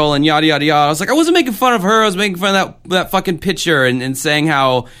girl and yada yada yada. I was like, I wasn't making fun of her. I was making fun of that fucking picture and saying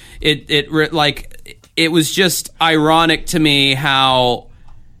how it was just ironic to me how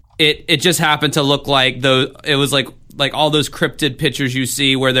it just happened to look like it was like all those cryptid pictures you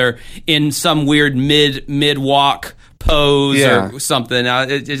see where they're in some weird mid walk pose or something.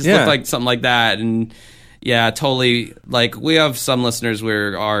 It just looked like something like that. And yeah, totally. Like, we have some listeners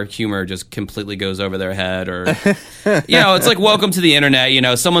where our humor just completely goes over their head, or, it's like, welcome to the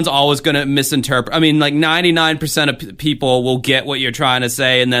internet. Someone's always going to misinterpret. I mean, like, 99% of people will get what you're trying to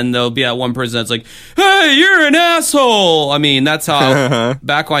say, and then there'll be that one person that's like, hey, you're an asshole. I mean, that's how,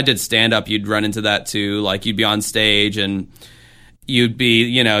 back when I did stand-up, you'd run into that too. Like, you'd be on stage, and you'd be,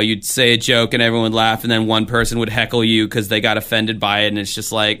 you'd say a joke, and everyone would laugh, and then one person would heckle you because they got offended by it, and it's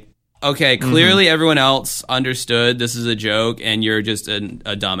just like, okay, clearly everyone else understood this is a joke, and you're just a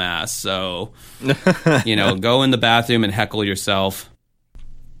dumbass. So, go in the bathroom and heckle yourself.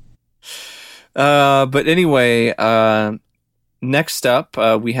 But anyway, next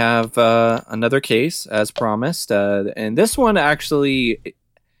up, we have another case, as promised. And this one actually,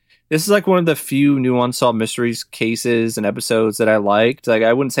 this is like one of the few new Unsolved Mysteries cases and episodes that I liked. Like,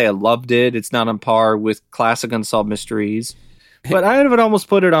 I wouldn't say I loved it. It's not on par with classic Unsolved Mysteries. But I would almost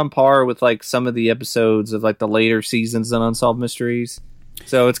put it on par with, like, some of the episodes of, like, the later seasons of Unsolved Mysteries.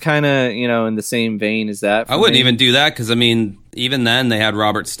 So it's kind of, in the same vein as that. I wouldn't even do that because, I mean, even then they had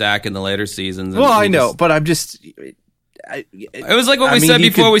Robert Stack in the later seasons. Well, I know, but I'm just... it was like what we said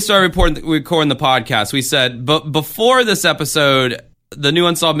before we started recording the podcast. We said, but before this episode, the new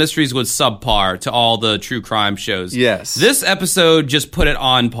Unsolved Mysteries was subpar to all the true crime shows. Yes. This episode just put it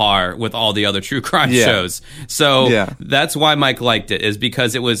on par with all the other true crime shows. So that's why Mike liked it, is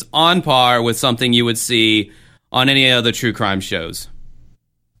because it was on par with something you would see on any other true crime shows.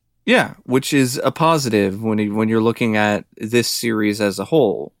 Yeah, which is a positive when you're looking at this series as a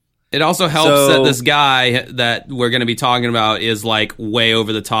whole. It also helps that this guy that we're going to be talking about is like way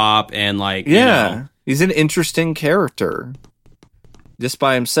over the top and like, you know. He's an interesting character just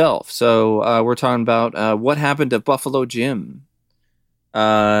by himself. So we're talking about what happened to Buffalo Jim.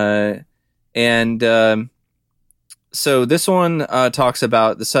 So this one talks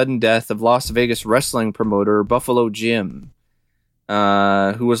about the sudden death of Las Vegas wrestling promoter Buffalo Jim,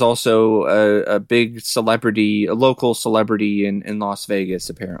 who was also a big celebrity, a local celebrity in Las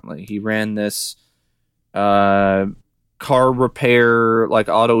Vegas, apparently. He ran this car repair, like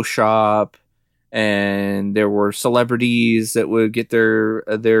auto shop, and there were celebrities that would get their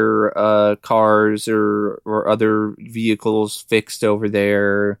cars or other vehicles fixed over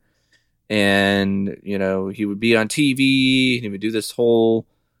there. And, you know, he would be on TV, and he would do this whole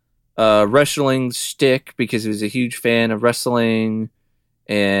wrestling shtick because he was a huge fan of wrestling.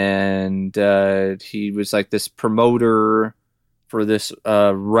 And he was like this promoter for this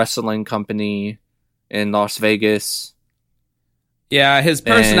wrestling company in Las Vegas. Yeah, his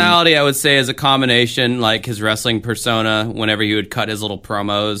personality, I would say, is a combination, like his wrestling persona, whenever he would cut his little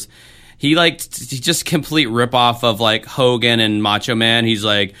promos. He just complete ripoff of like Hogan and Macho Man. He's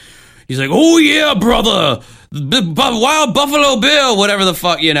like, oh yeah, brother, Wild Buffalo Bill, whatever the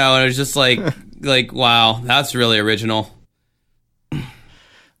fuck, you know. And it was just like, wow, that's really original.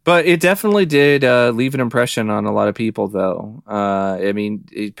 But it definitely did leave an impression on a lot of people, though. I mean,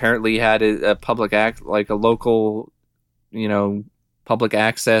 it apparently had a public act, like a local, you know, public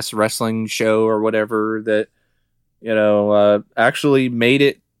access wrestling show or whatever that, you know, actually made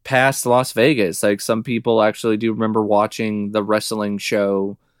it past Las Vegas. Like, some people actually do remember watching the wrestling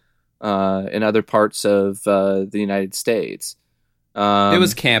show in other parts of the United States. It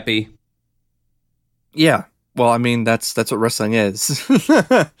was campy. Yeah. Well, I mean, that's what wrestling is.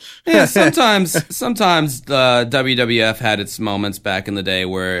 Yeah, sometimes the WWF had its moments back in the day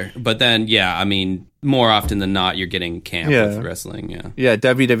but then, yeah, I mean, more often than not, you're getting camp with wrestling, Yeah,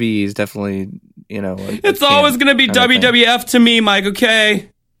 WWE is definitely, you know... It's always going to be WWF to me, Mike, okay?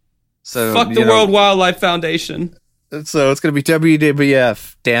 So fuck the World Wildlife Foundation. So it's going to be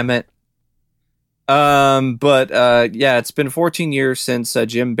WWF, damn it. Yeah, it's been 14 years since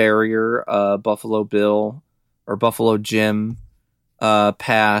Jim Barrier, Buffalo Bill, or Buffalo Jim,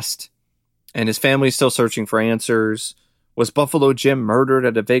 passed, and his family is still searching for answers. Was Buffalo Jim murdered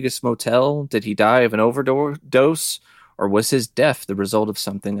at a Vegas motel? Did he die of an overdose? Or was his death the result of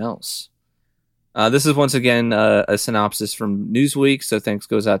something else? This is once again a synopsis from Newsweek, so thanks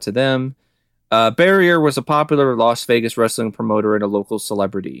goes out to them. Barrier was a popular Las Vegas wrestling promoter and a local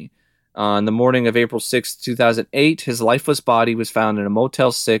celebrity. On the morning of April 6, 2008, his lifeless body was found in a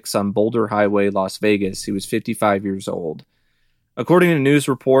Motel 6 on Boulder Highway, Las Vegas. He was 55 years old. According to news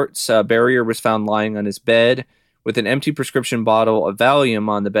reports, Barrier was found lying on his bed with an empty prescription bottle of Valium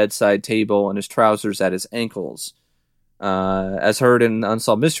on the bedside table and his trousers at his ankles. As heard in the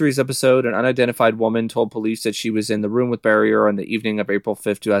Unsolved Mysteries episode, an unidentified woman told police that she was in the room with Barrier on the evening of April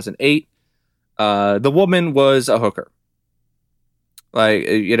 5th, 2008. The woman was a hooker. Like,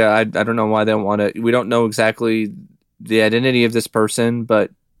 you know, I don't know why they don't want to... We don't know exactly the identity of this person,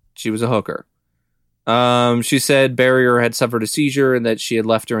 but she was a hooker. She said Barrier had suffered a seizure and that she had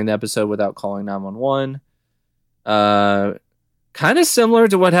left during the episode without calling 911. Kind of similar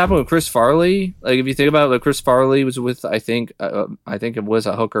to what happened with Chris Farley. Like, if you think about it, like, Chris Farley was with, I think it was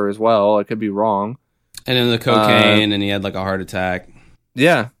a hooker as well. I could be wrong. And then the cocaine, and he had like a heart attack.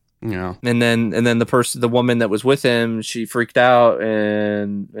 Yeah. Yeah. And then the woman that was with him, she freaked out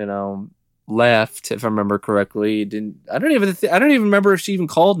and, you know, left, if I remember correctly. I don't even remember if she even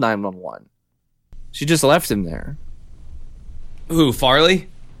called 911. She just left him there. Who, Farley?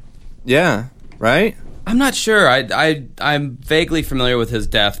 Yeah, right? I'm not sure. I'm vaguely familiar with his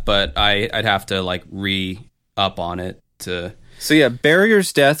death, but I'd have to like re-up on it to... So yeah,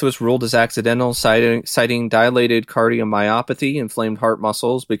 Barrier's death was ruled as accidental, citing dilated cardiomyopathy, inflamed heart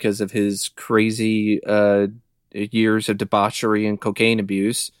muscles because of his crazy years of debauchery and cocaine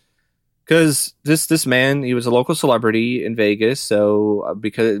abuse. Because this man, he was a local celebrity in Vegas, so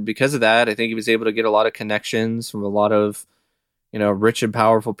because of that, I think he was able to get a lot of connections from a lot of, you know, rich and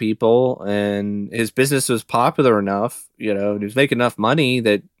powerful people, and his business was popular enough, you know, he was making enough money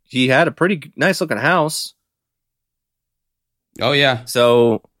that he had a pretty nice looking house. Oh, yeah.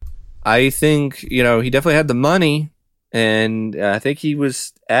 So I think, you know, he definitely had the money and I think he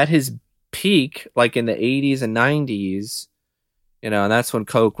was at his peak, like in the 80s and 90s. And that's when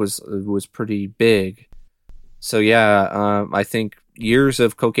coke was pretty big. So yeah, I think years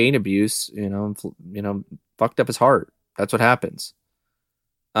of cocaine abuse, fucked up his heart. That's what happens.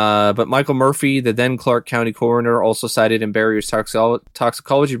 But Michael Murphy, the then Clark County coroner, also cited in Barrier's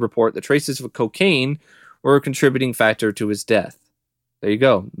toxicology report that traces of cocaine were a contributing factor to his death. There you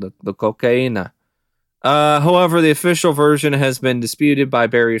go, the cocaine. However, the official version has been disputed by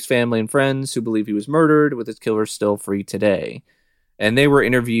Barrier's family and friends who believe he was murdered, with his killer still free today. And they were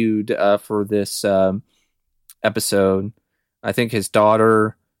interviewed for this episode. I think his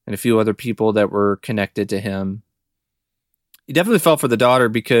daughter and a few other people that were connected to him. He definitely felt for the daughter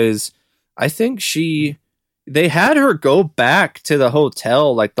because I think they had her go back to the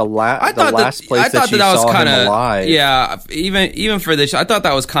hotel, like the last place that she saw him alive. Yeah, even for this, I thought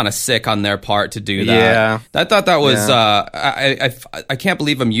that was kind of sick on their part to do that. Yeah, I thought that was. Yeah. I can't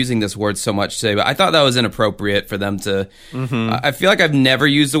believe I'm using this word so much today, but I thought that was inappropriate for them to. Mm-hmm. I feel like I've never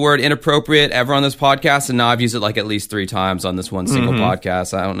used the word inappropriate ever on this podcast, and now I've used it like at least 3 times on this one single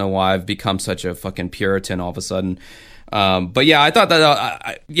podcast. I don't know why I've become such a fucking Puritan all of a sudden. But yeah, I thought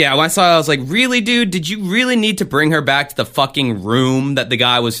that, when I saw it, I was like, really, dude, did you really need to bring her back to the fucking room that the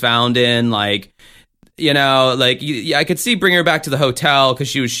guy was found in? Like, I could see bringing her back to the hotel because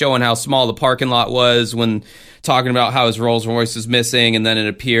she was showing how small the parking lot was when talking about how his Rolls Royce was missing, and then it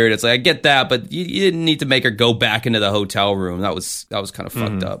appeared. It's like, I get that, but you didn't need to make her go back into the hotel room. That was kind of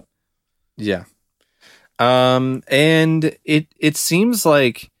fucked up. Yeah. And it seems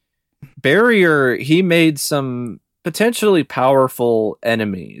like Barrier, he made some potentially powerful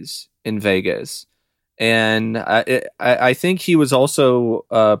enemies in Vegas, and I think he was also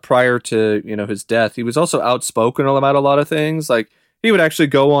prior to his death, he was also outspoken about a lot of things. Like he would actually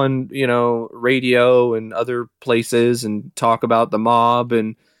go on radio and other places and talk about the mob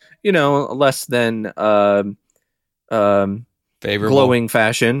and less than favorable, glowing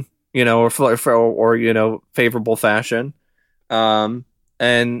fashion, or favorable fashion.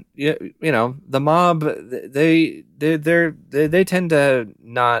 And the mob, they tend to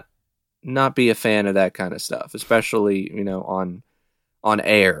not be a fan of that kind of stuff, especially on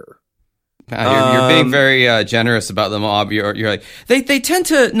air. You're being very generous about the mob. You're like they tend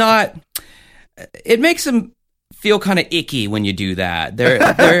to not. It makes them feel kind of icky when you do that. They're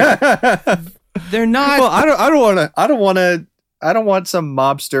not. Well, I don't want some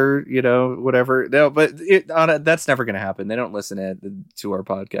mobster, whatever. No, but that's never going to happen. They don't listen to our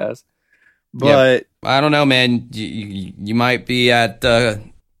podcast. But I don't know, man. You might be at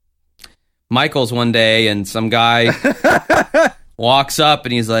Michael's one day, and some guy walks up,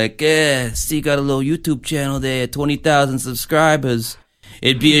 and he's like, "Yeah, see, got a little YouTube channel there, 20,000 subscribers.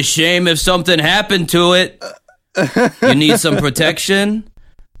 It'd be a shame if something happened to it. You need some protection."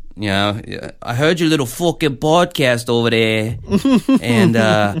 I heard your little fucking podcast over there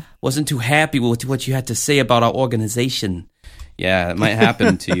and wasn't too happy with what you had to say about our organization. Yeah, it might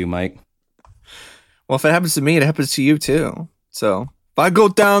happen to you, Mike. Well, if it happens to me, it happens to you too. So if I go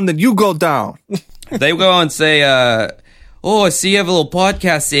down, then you go down. They go and say, I see you have a little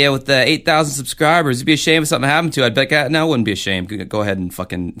podcast there with 8,000 subscribers. It'd be a shame if something happened to it. I'd be like, no, it wouldn't be a shame. Go ahead and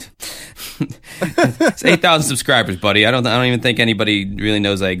fucking... It's 8,000 subscribers, buddy. I don't even think anybody really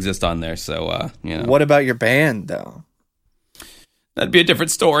knows I exist on there. So, What about your band, though? That'd be a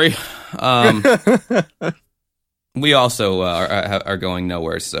different story. We also are going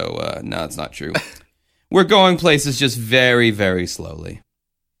nowhere, so no, it's not true. We're going places just very, very slowly.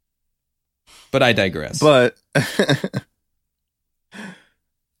 But I digress. But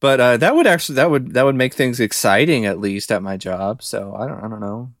that would make things exciting, at least at my job. So I don't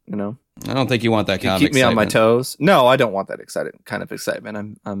know. I don't think you want that kind of excitement. Keep me on my toes. No, I don't want that kind of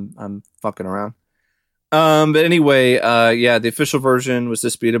excitement. I'm fucking around. But anyway, the official version was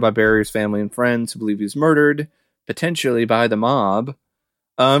disputed by Barrier's family and friends who believe he was murdered, potentially by the mob.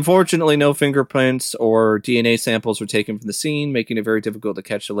 Unfortunately, no fingerprints or DNA samples were taken from the scene, making it very difficult to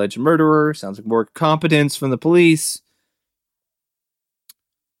catch the alleged murderer. Sounds like more competence from the police.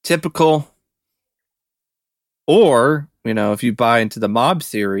 Typical. Or, if you buy into the mob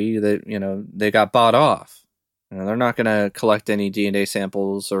theory that, they got bought off. They're not going to collect any DNA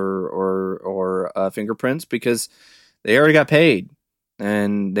samples or fingerprints because they already got paid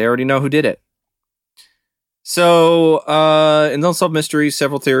and they already know who did it. So, in Unsolved Mysteries,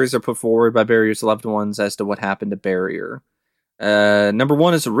 several theories are put forward by Barrier's loved ones as to what happened to Barrier. Number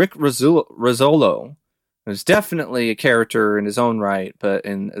one is Rick Rizzolo. Who's definitely a character in his own right, but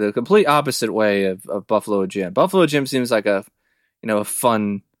in the complete opposite way of Buffalo Jim. Buffalo Jim seems like a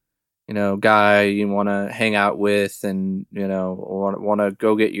fun guy you want to hang out with, and want to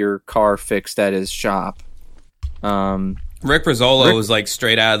go get your car fixed at his shop. Rick Rizzolo was like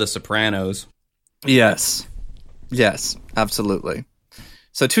straight out of The Sopranos. Yes, absolutely.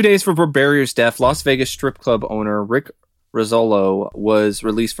 So 2 days before Barrier's death, Las Vegas strip club owner Rick Rizzolo was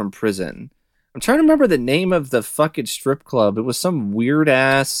released from prison. I'm trying to remember the name of the fucking strip club. It was some weird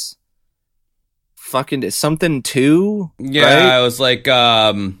ass fucking something 2. Yeah, right? It was like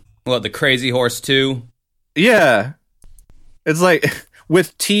the Crazy Horse 2. Yeah, it's like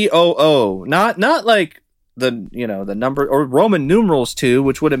with TOO, not like the the number or Roman numerals 2,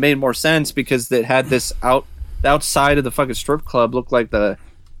 which would have made more sense because it had this outside of the fucking strip club looked like the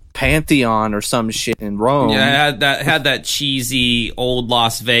Pantheon or some shit in Rome. Yeah, it had that cheesy old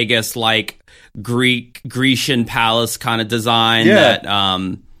Las Vegas like Grecian palace kind of design. Yeah. That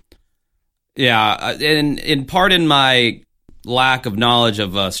and in part in my lack of knowledge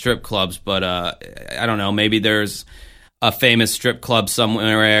of strip clubs, but I don't know, maybe there's a famous strip club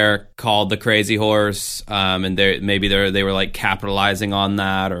somewhere called the Crazy Horse, and they were like capitalizing on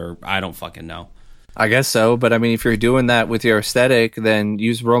that, or I don't fucking know. I guess so, but I mean, if you're doing that with your aesthetic, then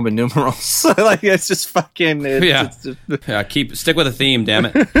use Roman numerals. Like it's just fucking. Stick with a theme, damn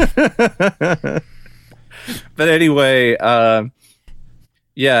it. But anyway, a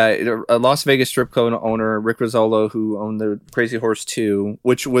Las Vegas strip club owner, Rick Rizzolo, who owned the Crazy Horse 2,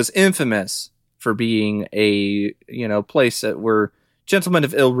 which was infamous for being a place where gentlemen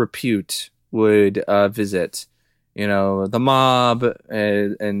of ill repute would visit. The mob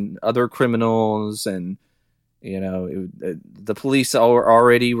and other criminals, and the police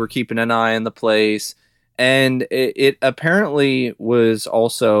already were keeping an eye on the place, and it apparently was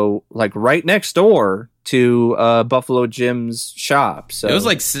also like right next door to Buffalo Jim's shop. So it was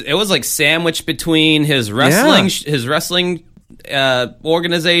like sandwiched between his wrestling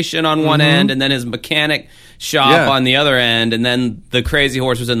organization on one end, and then his mechanic shop on the other end, and then the Crazy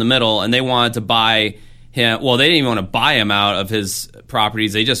Horse was in the middle, and they wanted to buy him. Well, they didn't even want to buy him out of his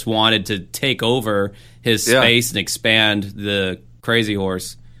properties. They just wanted to take over his space and expand the Crazy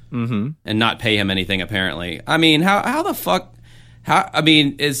Horse, and not pay him anything. Apparently, I mean, how the fuck?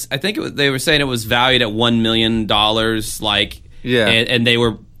 They were saying it was valued at $1 million. Like, and they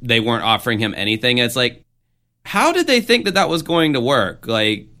weren't offering him anything. It's like, how did they think that was going to work?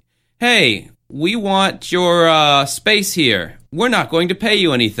 Like, hey, we want your space here. We're not going to pay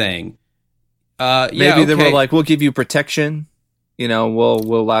you anything. Maybe they were like, we'll give you protection. We'll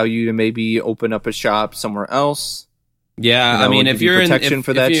allow you to maybe open up a shop somewhere else. Yeah, I mean, if you're protection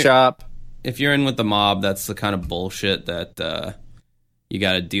for that shop, if you're in with the mob, that's the kind of bullshit that you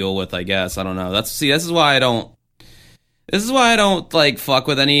got to deal with. I guess I don't know. This is why I don't. This is why I don't like fuck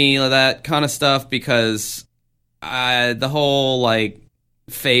with any of that kind of stuff, because the whole like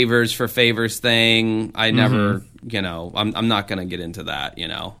favors for favors thing, I never. I'm not going to get into that,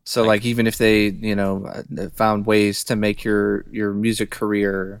 So like even if they, found ways to make your music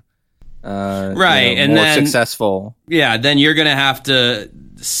career right and more then successful. Yeah, then you're going to have to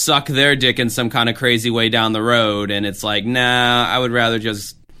suck their dick in some kind of crazy way down the road, and it's like, nah, I would rather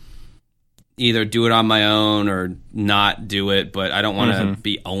just either do it on my own or not do it, but I don't want to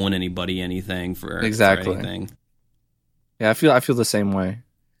be owing anybody anything for anything. Yeah, I feel the same way.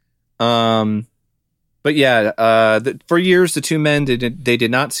 But yeah, for years, the two men did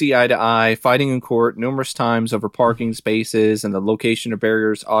not see eye to eye, fighting in court numerous times over parking spaces and the location of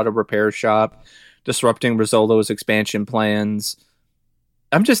Barrier's auto repair shop, disrupting Rizzolo's expansion plans.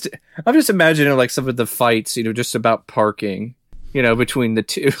 I'm just imagining like some of the fights, just about parking, between the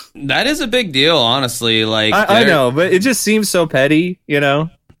two. That is a big deal, honestly. Like I know, but it just seems so petty,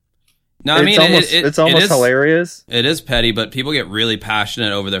 No, I mean, it's almost hilarious. It is petty, but people get really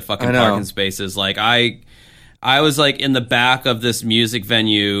passionate over their fucking parking spaces. Like I was like in the back of this music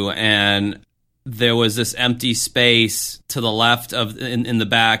venue, and there was this empty space to the left in the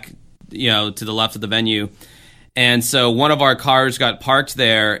back, to the left of the venue. And so one of our cars got parked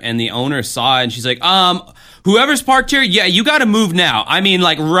there, and the owner saw it, and she's like, whoever's parked here, yeah, you got to move now. I mean,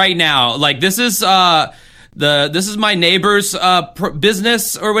 like right now. Like this is this is my neighbor's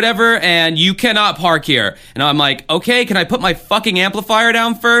business or whatever, and you cannot park here. And I'm like, okay, can I put my fucking amplifier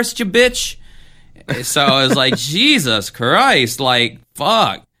down first, you bitch? So I was like, Jesus Christ, like,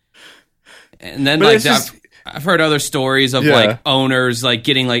 fuck. And then like I've heard other stories of like owners like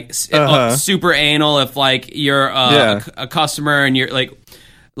getting like super anal if like you're a customer and you're like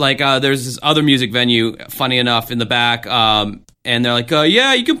there's this other music venue, funny enough, in the back, and they're like,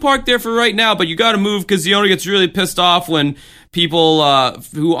 yeah, you can park there for right now, but you got to move because the owner gets really pissed off when people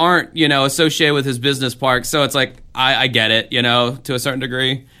who aren't, associated with his business park. So it's like, I get it, to a certain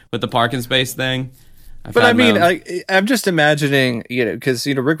degree. with the parking space thing. But I mean, I'm just imagining, because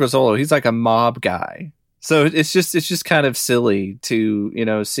Rick Rizzolo, he's like a mob guy, so it's just kind of silly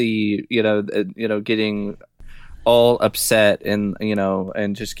to see getting all upset and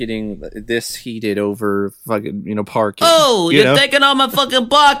and just getting this heated over fucking parking. Oh, you're taking all my fucking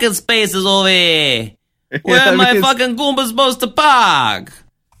parking spaces over here. Where am my fucking Goomba supposed to park?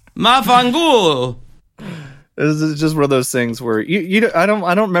 My fangul. This is just one of those things where I don't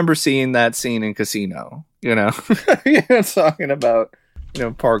remember seeing that scene in Casino. Talking about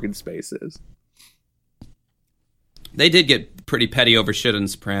parking spaces. They did get pretty petty over shit in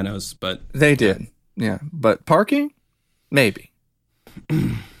Sopranos, but they did, yeah. But parking, maybe.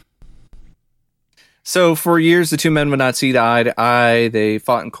 So for years, the two men would not see eye to eye. They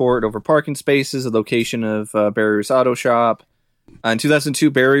fought in court over parking spaces, the location of Barrier's auto shop. In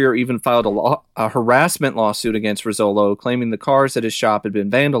 2002, Barrier even filed a harassment lawsuit against Rizzolo, claiming the cars at his shop had been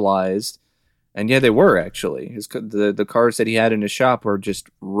vandalized. And yeah, they were actually. The cars that he had in his shop were just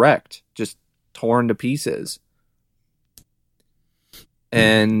wrecked, just torn to pieces.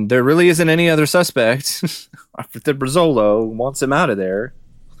 And there really isn't any other suspect. The Rizzolo wants him out of there.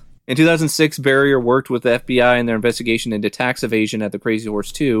 In 2006, Barrier worked with the FBI in their investigation into tax evasion at the Crazy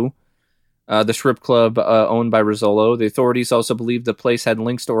Horse 2. The strip club owned by Rizzolo. The authorities also believed the place had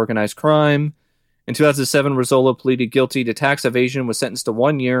links to organized crime. In 2007, Rizzolo pleaded guilty to tax evasion, was sentenced to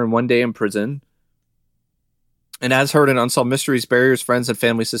 1 year and 1 day in prison. And as heard in Unsolved Mysteries, Barrier's friends and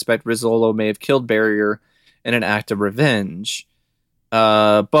family suspect Rizzolo may have killed Barrier in an act of revenge.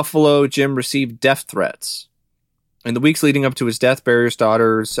 Buffalo Jim received death threats. In the weeks leading up to his death, Barrier's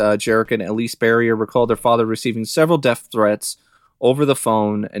daughters, Jerica and Elise Barrier, recalled their father receiving several death threats over the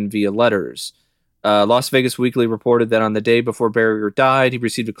phone and via letters. Las Vegas Weekly reported that on the day before Barrier died, he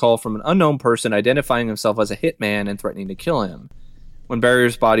received a call from an unknown person identifying himself as a hitman and threatening to kill him. When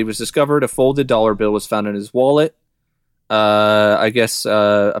Barrier's body was discovered, a folded dollar bill was found in his wallet.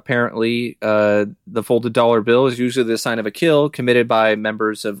 Apparently, the folded dollar bill is usually the sign of a kill committed by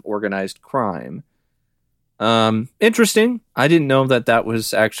members of organized crime. Interesting. I didn't know that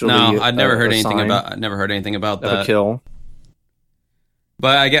was actually. No, I'd never heard anything about that. A kill.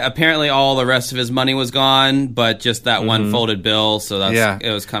 But I get apparently all the rest of his money was gone, but just that one folded bill. So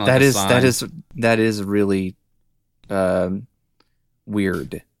it was kind of like a sign. That is really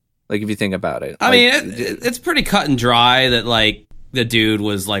weird. Like if you think about it, I mean, it's pretty cut and dry that like the dude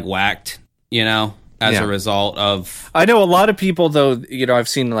was like whacked, as a result of. I know a lot of people though. I've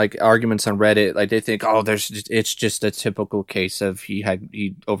seen like arguments on Reddit, like they think, it's just a typical case of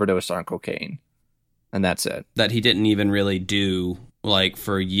he overdosed on cocaine, and that's it. That he didn't even really do. Like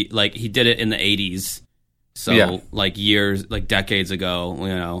he did it in the 80s, so like years, like decades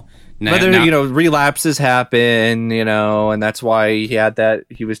ago, relapses happen, and that's why he had that.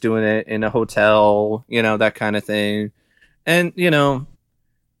 He was doing it in a hotel, that kind of thing, and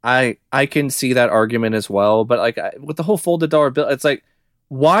I can see that argument as well. But like with the whole folded dollar bill, it's like,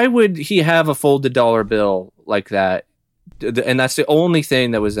 why would he have a folded dollar bill like that? And that's the only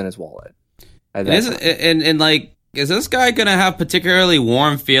thing that was in his wallet. Is this guy going to have particularly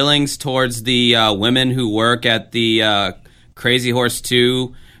warm feelings towards the women who work at the Crazy Horse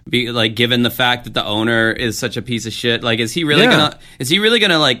 2? Given the fact that the owner is such a piece of shit, like, is he really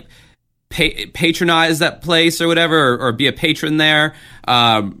gonna like patronize that place or whatever, or be a patron there?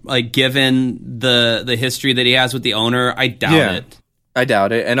 Given the history that he has with the owner, I doubt it. I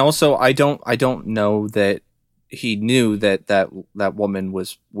doubt it, and also I don't know that he knew that woman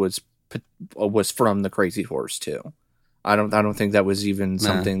was from the Crazy Horse too. I don't think that was even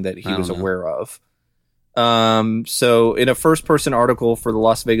something that he was aware of. So in a first person article for the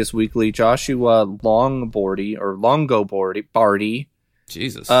Las Vegas Weekly, Joshua Longobardi,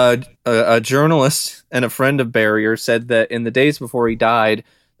 Jesus, a journalist and a friend of Barrier, said that in the days before he died,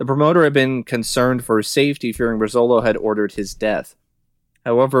 the promoter had been concerned for his safety, fearing Rizzolo had ordered his death.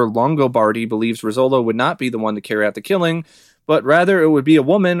 However, Longobardi believes Rizzolo would not be the one to carry out the killing, but rather it would be a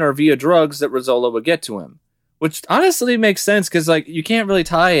woman or via drugs that Rizzolo would get to him. Which honestly makes sense, because like you can't really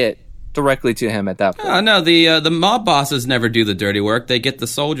tie it directly to him at that point. No, the mob bosses never do the dirty work. They get the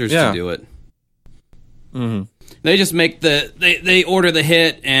soldiers to do it. Mm-hmm. They just make they order the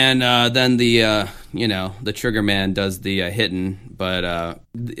hit, and then the trigger man does the hitting. But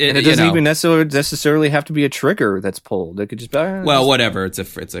it doesn't even necessarily have to be a trigger that's pulled. It could just be whatever. It's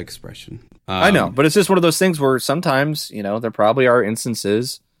an expression. I know, but it's just one of those things where sometimes there probably are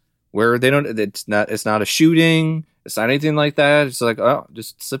instances where they don't. It's not a shooting. It's not anything like that. It's like,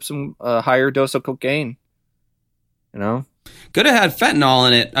 just slip some higher dose of cocaine. Could have had fentanyl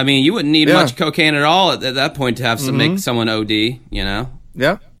in it. I mean, you wouldn't need much cocaine at all at that point to have make someone OD. Yeah.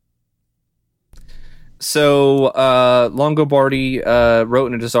 So Longobardi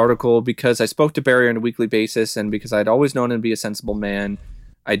wrote in his article, because I spoke to Barry on a weekly basis and because I'd always known him to be a sensible man,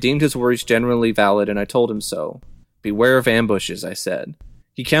 I deemed his worries generally valid and I told him so. Beware of ambushes, I said.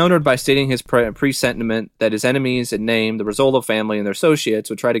 He countered by stating his presentiment that his enemies in name, the Rizzolo family and their associates,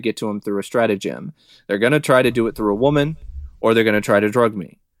 would try to get to him through a stratagem. They're going to try to do it through a woman, or they're going to try to drug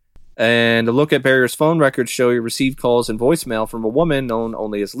me. And a look at Barrier's phone records show he received calls and voicemail from a woman known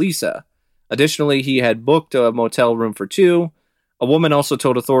only as Lisa. Additionally, he had booked a motel room for two. A woman also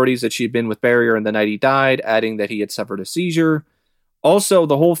told authorities that she'd been with Barrier on the night he died, adding that he had suffered a seizure. Also,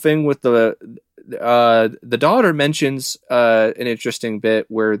 the whole thing with the daughter mentions an interesting bit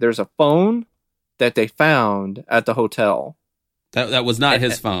where there's a phone that they found at the hotel. That was not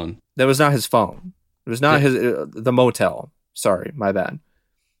his phone. That was not his phone. It was not the motel. Sorry, my bad.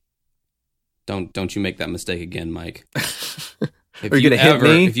 Don't you make that mistake again, Mike. Are you gonna hit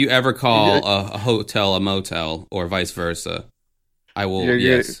me? If you ever call a hotel a motel or vice versa, I will.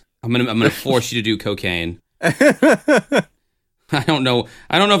 Yes, I'm gonna force you to do cocaine. I don't know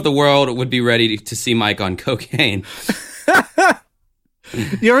if the world would be ready to see Mike on cocaine.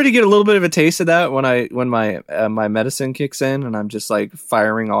 You already get a little bit of a taste of that when my medicine kicks in and I'm just like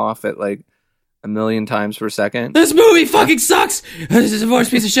firing off at like 1 million times per second. This movie fucking sucks. This is the worst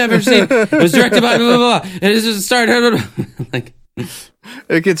piece of shit I've ever seen. It was directed by blah blah blah. And this is started like.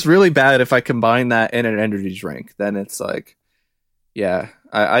 It gets really bad if I combine that in an energy drink. Then it's like, yeah,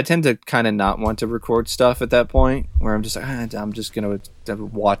 I tend to kind of not want to record stuff at that point where I'm just like, I'm just gonna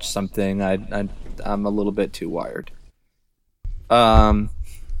watch something. I'm a little bit too wired. But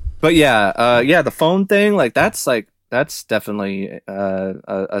yeah, the phone thing, like that's definitely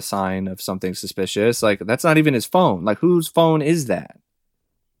a sign of something suspicious. Like that's not even his phone. Like whose phone is that?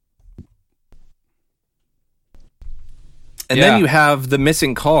 And then you have the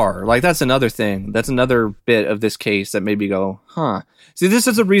missing car. Like, that's another thing. That's another bit of this case that made me go, huh. See, this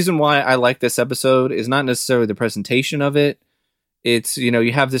is the reason why I like this episode, is not necessarily the presentation of it. It's,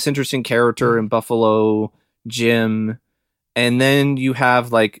 you have this interesting character in Buffalo, Jim, and then you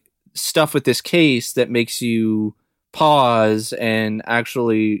have, like, stuff with this case that makes you pause and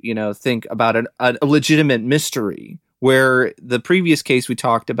actually, think about a legitimate mystery. Where the previous case we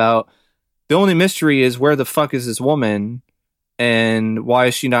talked about, the only mystery is where the fuck is this woman? And why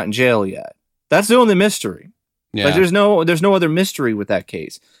is she not in jail yet? That's the only mystery. Yeah. Like there's no other mystery with that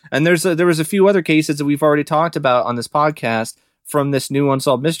case. And there was a few other cases that we've already talked about on this podcast from this new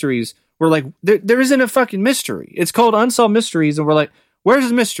Unsolved Mysteries. We're like, there isn't a fucking mystery. It's called Unsolved Mysteries, and we're like, where's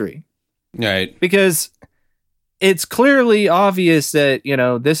the mystery? Right. Because it's clearly obvious that,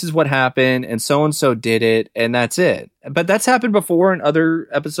 this is what happened and so did it, and that's it. But that's happened before in other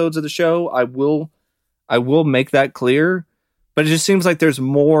episodes of the show. I will make that clear. But it just seems like there's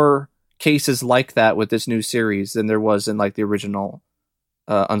more cases like that with this new series than there was in like the original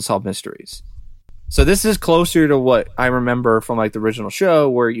Unsolved Mysteries. So this is closer to what I remember from like the original show,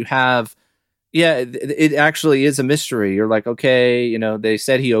 where you have, it actually is a mystery. You're like, okay, they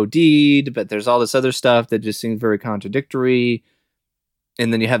said he OD'd, but there's all this other stuff that just seems very contradictory.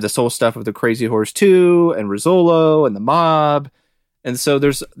 And then you have this whole stuff with the Crazy Horse 2 and Rizzolo and the mob. And so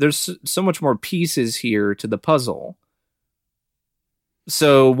there's so much more pieces here to the puzzle.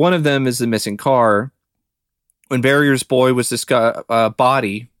 So one of them is the missing car. When Barrier's boy was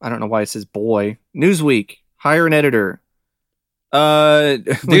body, I don't know why it says boy. Newsweek, hire an editor. Dude,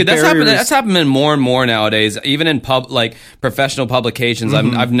 that's happening more and more nowadays. Even in professional publications,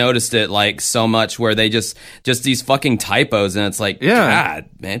 mm-hmm. I've noticed it like so much where they just these fucking typos, and it's like, God,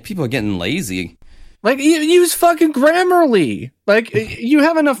 man, people are getting lazy. Like, use fucking Grammarly. Like, you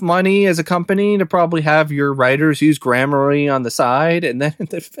have enough money as a company to probably have your writers use Grammarly on the side, and then in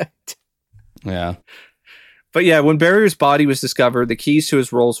effect. Yeah. But yeah, when Barrier's body was discovered, the keys to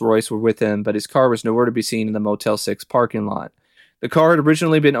his Rolls Royce were with him, but his car was nowhere to be seen in the Motel 6 parking lot. The car had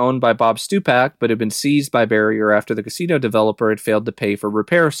originally been owned by Bob Stupak, but had been seized by Barrier after the casino developer had failed to pay for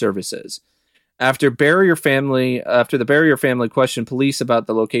repair services. After the Barrier family questioned police about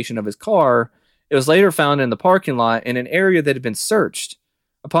the location of his car, it was later found in the parking lot in an area that had been searched.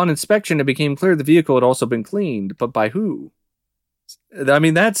 Upon inspection, it became clear the vehicle had also been cleaned, but by who? I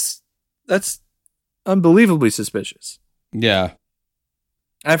mean, that's unbelievably suspicious. Yeah.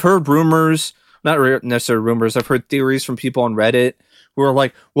 I've heard rumors, not necessarily rumors, I've heard theories from people on Reddit who are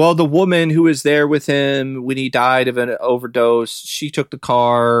like, well, the woman who was there with him when he died of an overdose, she took the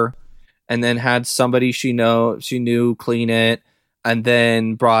car and then had somebody she knew clean it and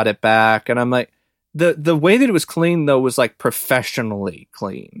then brought it back. And I'm like, the way that it was cleaned, though, was like professionally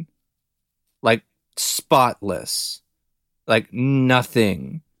clean. Like spotless. Like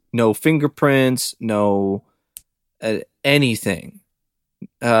nothing no fingerprints, no anything.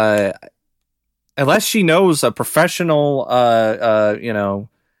 Unless she knows a professional,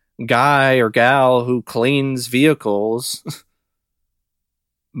 guy or gal who cleans vehicles.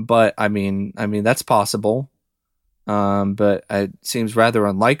 But I mean that's possible. But it seems rather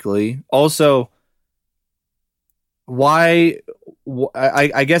unlikely. Also, why?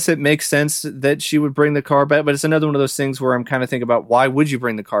 I guess it makes sense that she would bring the car back, but it's another one of those things where I'm kind of thinking about why would you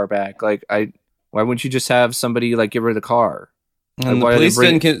bring the car back? Like, why wouldn't you just have somebody like get rid of the car? And the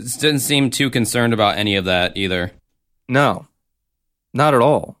police didn't seem too concerned about any of that either. No, not at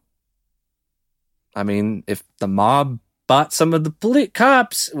all. I mean, if the mob bought some of the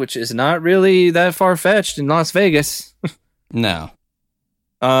cops, which is not really that far fetched in Las Vegas, no,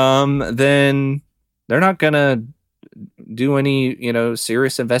 then they're not gonna do any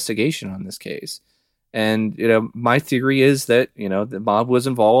serious investigation on this case. And my theory is that the mob was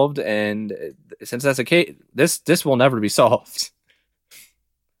involved, and since that's a case, this will never be solved.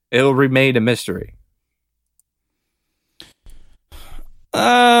 It will remain a mystery.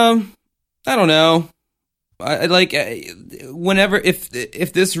 I don't know. Whenever if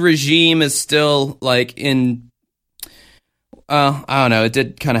this regime is still like in, I don't know. It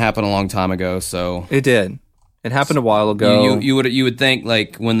did kind of happen a long time ago, so it did. It happened a while ago. You would think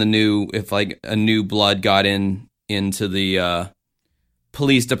like when if a new blood got into the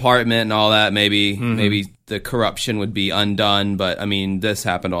police department and all that, maybe the corruption would be undone. But I mean, this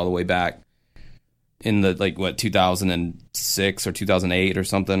happened all the way back in the 2006 or 2008 or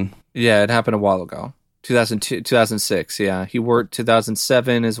something. Yeah, it happened a while ago. 2002, 2006. Yeah, he worked.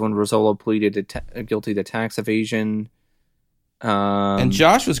 2007 is when Rosolo pleaded guilty to tax evasion. And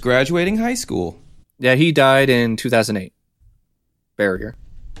Josh was graduating high school. Yeah, he died in 2008. Barrier.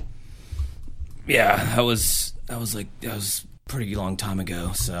 Yeah, that was pretty long time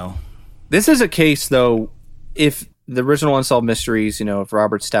ago. So this is a case, though. If the original Unsolved Mysteries, if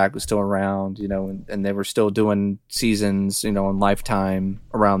Robert Stack was still around, and they were still doing seasons, on Lifetime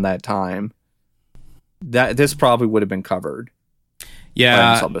around that time, that this probably would have been covered.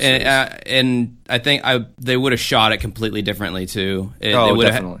 Yeah, and I think they would have shot it completely differently too. It would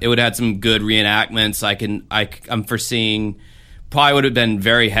have had some good reenactments. I'm foreseeing probably would have been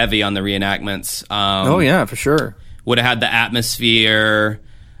very heavy on the reenactments. Oh yeah, for sure. Would have had the atmosphere.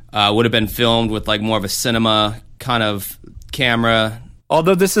 Would have been filmed with like more of a cinema kind of camera.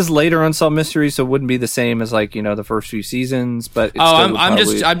 Although this is later Unsolved Mysteries, so it wouldn't be the same as the first few seasons. But I'm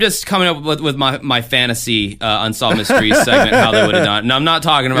just coming up with my fantasy Unsolved Mysteries segment, how they would have done. And I'm not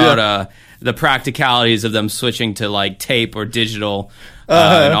talking about the practicalities of them switching to like tape or digital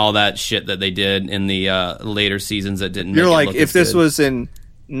and all that shit that they did in the later seasons that didn't. You're make like, it look if as this good. was in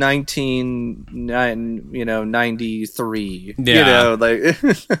 1993,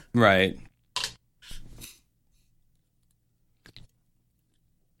 right.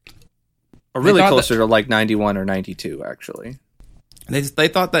 Or really closer to like 91 or 92, actually. They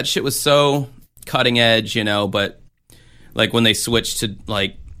thought that shit was so cutting edge, but like when they switched to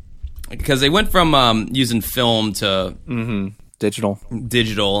like, because they went from using film to digital,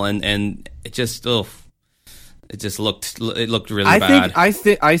 and it just looked really bad. I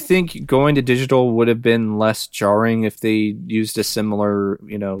think going to digital would have been less jarring if they used a similar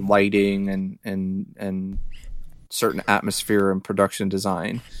lighting and certain atmosphere and production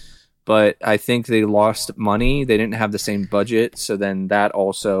design. But I think they lost money. They didn't have the same budget, so then that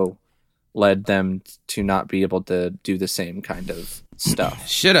also led them to not be able to do the same kind of stuff.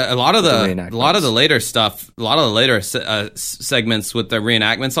 Shit, a lot of the later stuff, a lot of the later segments with the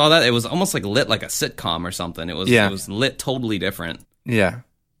reenactments, all that, it was almost like lit like a sitcom or something. It was lit totally different. Yeah.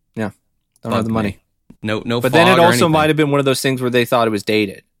 Don't have the money. No. But then it also might have been one of those things where they thought it was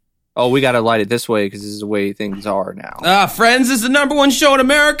dated. Oh, we got to light it this way because this is the way things are now. Friends is the #1 show in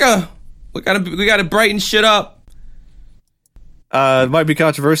America. We gotta brighten shit up. It might be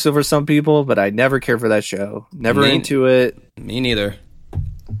controversial for some people, but I never cared for that show. Never into it. Me neither.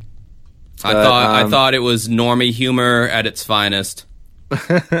 I thought it was normie humor at its finest.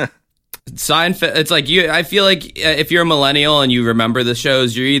 Seinfeld. It's like I feel like if you're a millennial and you remember the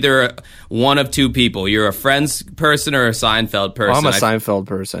shows, you're either one of two people. You're a Friends person or a Seinfeld person. I'm a Seinfeld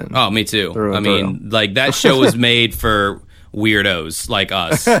person. Oh, me too. Like that show was made for weirdos like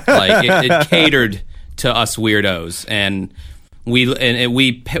us. Like it catered to us weirdos, and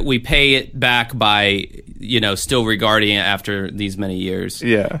we pay it back by still regarding it after these many years.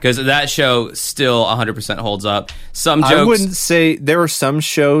 Yeah, because that show still 100% holds up. Some jokes, I wouldn't say there are some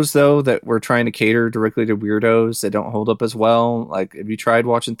shows though that were trying to cater directly to weirdos that don't hold up as well. Like, have you tried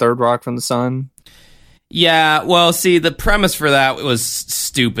watching Third Rock from the Sun? Yeah, well, see, the premise for that was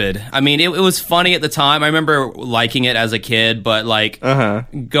stupid. I mean, it was funny at the time. I remember liking it as a kid, but like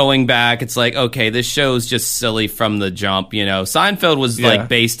going back, it's like, okay, this show's just silly from the jump. You know, Seinfeld was like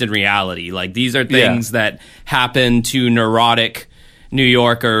based in reality. Like these are things that happen to neurotic New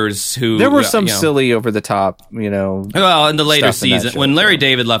Yorkers who there were some silly over the top, well, in the later season when Larry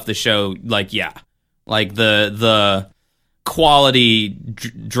David left the show, like the quality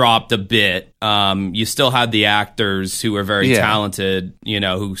dropped a bit. You still had the actors who were very talented,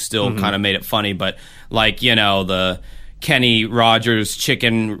 who still kind of made it funny, but like, the Kenny Rogers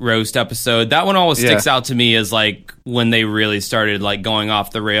chicken roast episode, that one always sticks out to me as like when they really started like going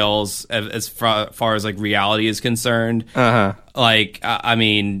off the rails as far as like reality is concerned. Like, I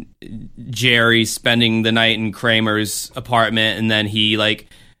mean, Jerry spending the night in Kramer's apartment and then he like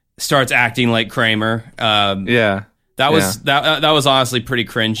starts acting like Kramer. That was honestly pretty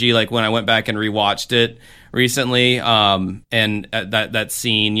cringy. Like when I went back and rewatched it recently, and that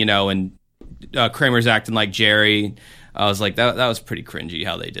scene, and Kramer's acting like Jerry, I was like, that was pretty cringy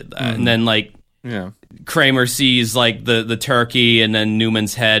how they did that. And then like, Kramer sees like the turkey, and then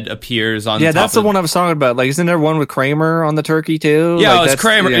Newman's head appears on. Yeah, that's the one I was talking about. Like, isn't there one with Kramer on the turkey too? Yeah, like, it's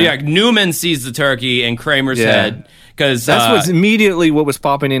Kramer. Yeah, Newman sees the turkey and Kramer's head, because that's what's immediately what was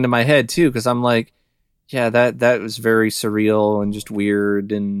popping into my head too. Because I'm like, yeah, that was very surreal and just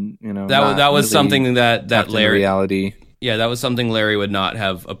weird, and that was really something that Larry reality. Yeah, that was something Larry would not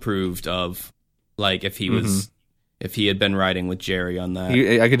have approved of, like if he was if he had been riding with Jerry on that.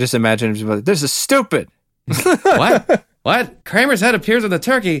 I could just imagine him like, "This is stupid." What? Kramer's head appears on the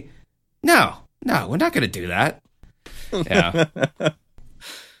turkey? No, we're not going to do that. Yeah.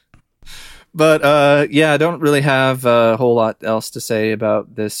 But I don't really have a whole lot else to say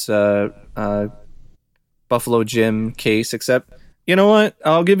about this Buffalo Jim case, except, you know what?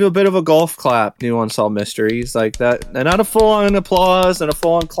 I'll give you a bit of a golf clap, New Unsolved Mysteries, like that. And not a full-on applause and a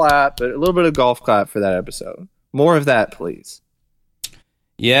full-on clap, but a little bit of golf clap for that episode. More of that, please.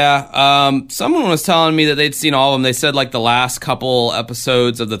 Yeah, someone was telling me that they'd seen all of them. They said like the last couple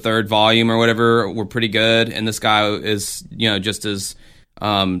episodes of the third volume or whatever were pretty good, and this guy is, just as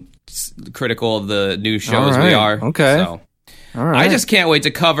critical of the new show as we are. Okay. So, all right. I just can't wait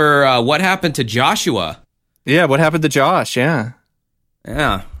to cover what happened to Joshua. Yeah, what happened to Josh? Yeah.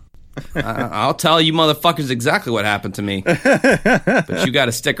 I'll tell you motherfuckers exactly what happened to me. But you got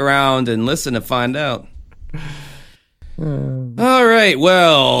to stick around and listen to find out. All right,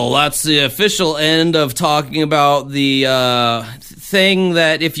 well, that's the official end of talking about the thing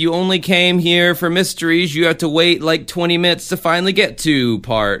that if you only came here for mysteries, you have to wait like 20 minutes to finally get to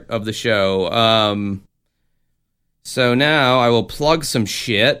part of the show. So now I will plug some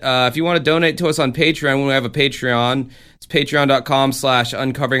shit. If you want to donate to us on Patreon, when we have a Patreon, it's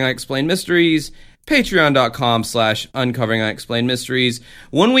patreon.com/uncovering unexplained mysteries. Patreon.com/uncovering unexplained mysteries.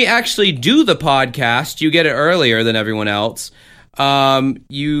 When we actually do the podcast, you get it earlier than everyone else.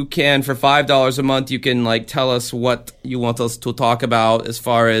 You can, for $5 a month, you can like tell us what you want us to talk about as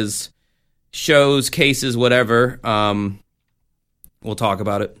far as shows, cases, whatever. We'll talk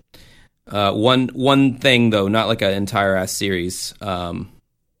about it. One thing though, not like an entire ass series.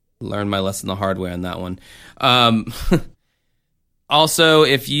 Learned my lesson the hard way on that one. Also,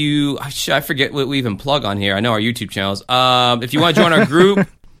 if you, I forget what we even plug on here. I know our YouTube channels. If you want to join our group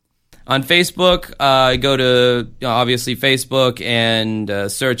on Facebook, go to obviously Facebook and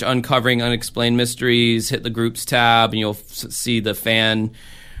search Uncovering Unexplained Mysteries. Hit the groups tab, and you'll see the fan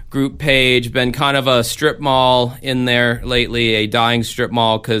group page. Been kind of a strip mall in there lately, a dying strip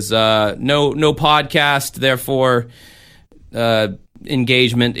mall, because no podcast, therefore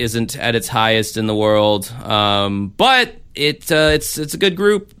engagement isn't at its highest in the world. But it's a good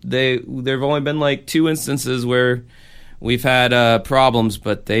group. There've only been like 2 instances where we've had problems,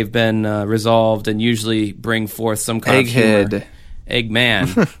 but they've been resolved and usually bring forth some kind of humor.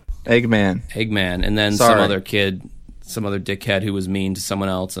 Eggman, and then some other dickhead who was mean to someone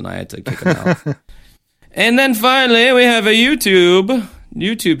else, and I had to kick him out. And then finally, we have a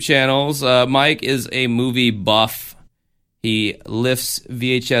YouTube channels. Mike is a movie buff. He lifts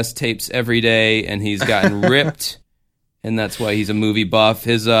VHS tapes every day, and he's gotten ripped. And that's why he's a movie buff.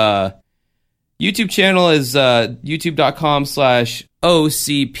 His YouTube channel is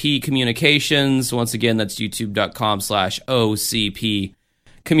youtube.com/OCP Communications. Once again, that's youtube.com/OCP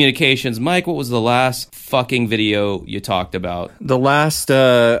Communications. Mike, what was the last fucking video you talked about? The last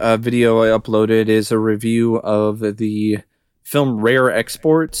video I uploaded is a review of the film Rare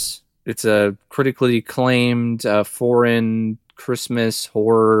Exports. It's a critically acclaimed foreign Christmas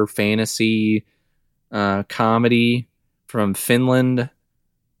horror fantasy comedy from Finland.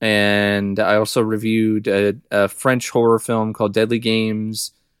 and I also reviewed a French horror film called Deadly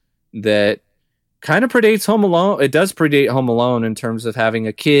Games that kind of predates Home Alone. It does predate Home Alone in terms of having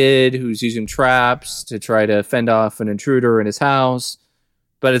a kid who's using traps to try to fend off an intruder in his house,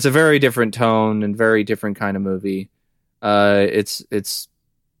 but it's a very different tone and very different kind of movie. It's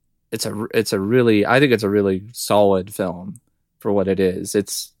a really, I think it's a really solid film for what it is.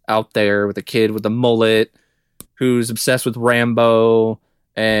 It's out there with a kid with a mullet who's obsessed with Rambo,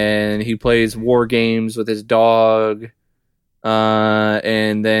 and he plays war games with his dog.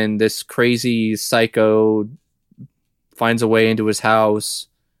 And then this crazy psycho finds a way into his house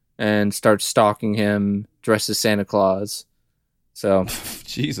and starts stalking him dressed as Santa Claus. So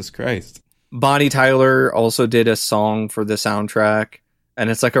Jesus Christ. Bonnie Tyler also did a song for the soundtrack, and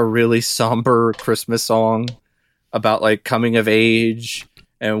it's like a really somber Christmas song about like coming of age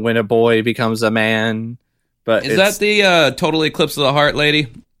and when a boy becomes a man. But is that the Total Eclipse of the Heart lady?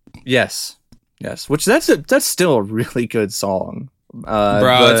 Yes. Which that's still a really good song.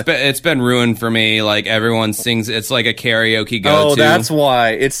 Bro, it's been ruined for me. Like, everyone sings. It's like a karaoke go-to. Oh, that's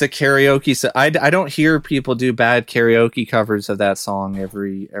why. It's the karaoke. I don't hear people do bad karaoke covers of that song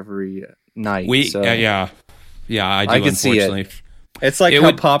every night. Yeah, I do, I can see it. It's like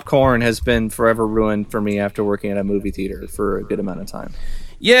how popcorn has been forever ruined for me after working at a movie theater for a good amount of time.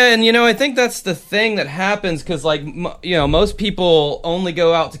 Yeah, and I think that's the thing that happens, because like most people only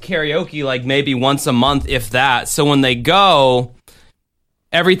go out to karaoke like maybe once a month, if that. So when they go,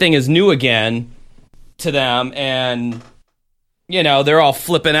 everything is new again to them, and they're all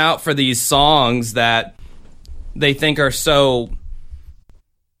flipping out for these songs that they think are so,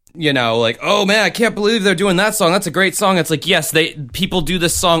 like, oh man, I can't believe they're doing that song. That's a great song. It's like, yes, people do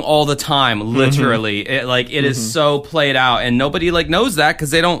this song all the time, literally. Mm-hmm. It is so played out, and nobody like knows that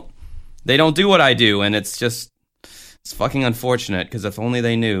because they don't do what I do, and it's fucking unfortunate, because if only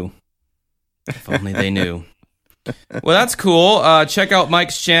they knew. If only they knew. Well, that's cool. Check out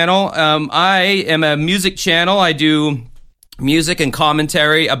Mike's channel. I am a music channel. I do music and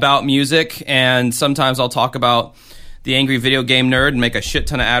commentary about music, and sometimes I'll talk about the Angry Video Game Nerd and make a shit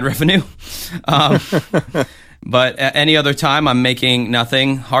ton of ad revenue. But at any other time, I'm making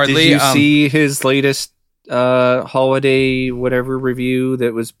nothing, hardly. Did you see his latest holiday whatever review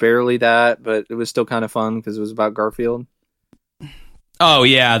that was barely that, but it was still kind of fun because it was about Garfield? Oh,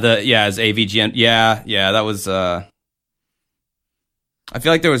 yeah, his AVGN. Yeah, that was... I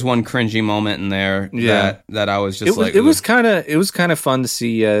feel like there was one cringy moment in there that I was just it was kind of fun to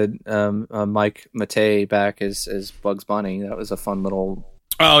see Mike Matei back as Bugs Bunny. That was a fun little.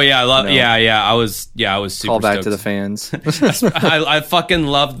 Oh yeah, I was super call back stoked. to the fans. I fucking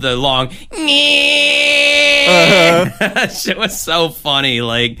loved the long. That shit was so funny.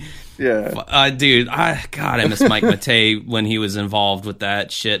 Like, yeah, dude, I miss Mike Matei when he was involved with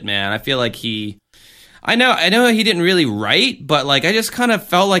that shit, man. I feel like I know he didn't really write, but like I just kind of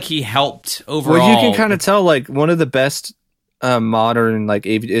felt like he helped overall. Well, you can kind of tell like one of the best modern like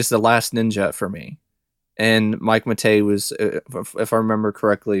is The Last Ninja for me, and Mike Matei was, if I remember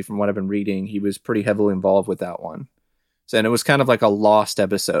correctly from what I've been reading, he was pretty heavily involved with that one. So, and it was kind of like a lost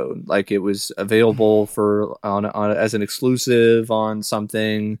episode, like it was available on as an exclusive on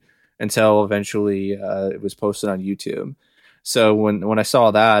something until eventually it was posted on YouTube. So when I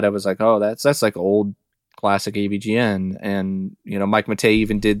saw that, I was like, oh, that's like old classic AVGN, and Mike Matei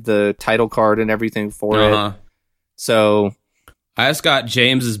even did the title card and everything for it. So I just got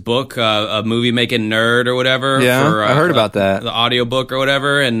James's book, a movie making nerd or whatever. Yeah, I heard about that, the audiobook or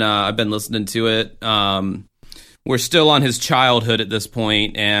whatever, and I've been listening to it. We're still on his childhood at this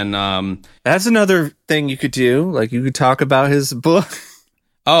point, and that's another thing you could do. Like you could talk about his book.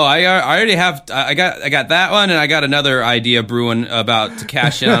 Oh, I already have. I got that one, and I got another idea brewing about to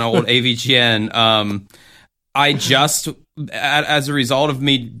cash in on old AVGN. I just, as a result of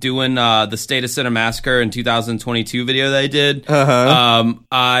me doing the State of Center Massacre in 2022 video that I did,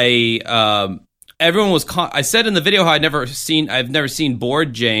 everyone was. I said in the video how I've never seen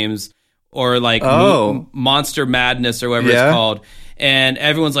Board James or like Monster Madness or whatever it's called. And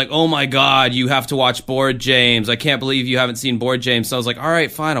everyone's like, oh my God, you have to watch Board James. I can't believe you haven't seen Board James. So I was like, all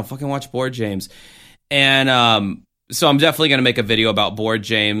right, fine, I'll fucking watch Board James. And so I'm definitely going to make a video about Board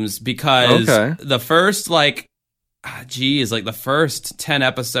James, because the first like the first 10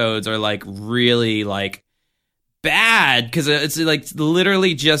 episodes are like really like bad, because it's like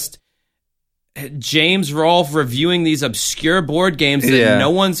literally just James Rolfe reviewing these obscure board games that no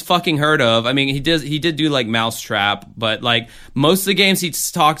one's fucking heard of. I mean, he did do like Mousetrap, but like most of the games he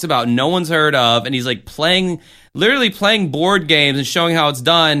talks about no one's heard of, and he's like literally playing board games and showing how it's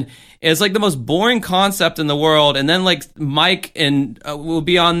done It's like the most boring concept in the world. And then like Mike and will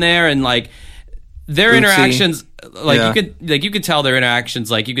be on there, and like their interactions, like you could tell their interactions,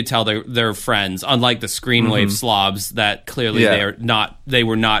 like you could tell they're friends, unlike the Screenwave slobs that clearly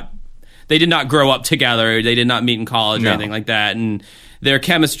they did not grow up together. They did not meet in college or anything like that. And their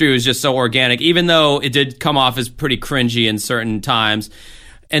chemistry was just so organic, even though it did come off as pretty cringy in certain times.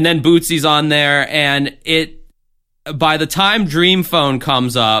 And then Bootsy's on there, and by the time Dream Phone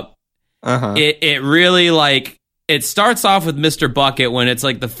comes up, it really like it starts off with Mr. Bucket when it's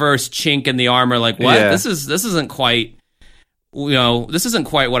like the first chink in the armor, like what? This isn't quite this isn't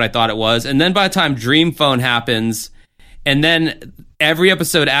quite what I thought it was. And then by the time Dream Phone happens, and then every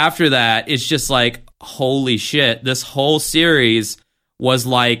episode after that, it's just like, holy shit, this whole series was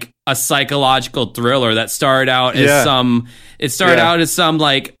like a psychological thriller that started out as some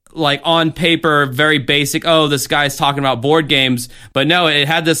like on paper very basic, oh, this guy's talking about board games, but no, it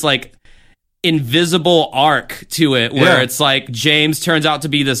had this like invisible arc to it where it's like James turns out to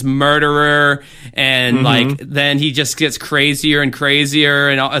be this murderer, and like then he just gets crazier and crazier,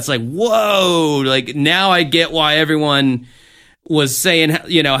 and it's like, whoa, like now I get why everyone was saying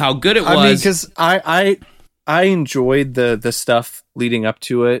how good it was. I mean, because I enjoyed the stuff leading up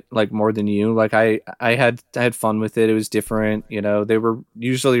to it like more than you. Like I had fun with it. It was different. They were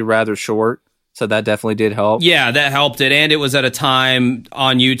usually rather short, so that definitely did help. Yeah, that helped it. And it was at a time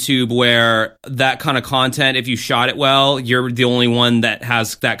on YouTube where that kind of content, if you shot it well, you're the only one that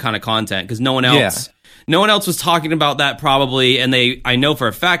has that kind of content, because no one else was talking about that probably, and I know for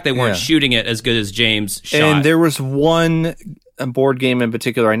a fact they weren't shooting it as good as James shot. And there was one board game in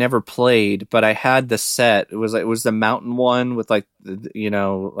particular I never played, but I had the set. It was the mountain one with like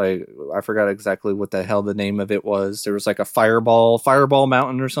like I forgot exactly what the hell the name of it was. There was like a fireball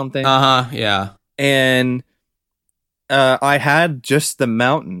mountain or something. Yeah. And I had just the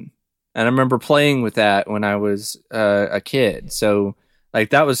mountain, and I remember playing with that when I was a kid. So like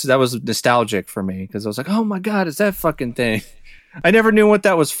that was nostalgic for me, because I was like, oh my god, it's that fucking thing. I never knew what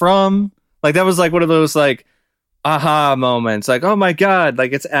that was from. Like that was like one of those like aha moments, like, oh my god,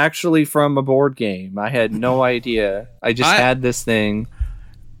 like it's actually from a board game. I had no idea. I just had this thing.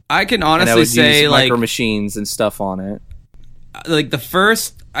 I can honestly say, like, micro machines and stuff on it. Like the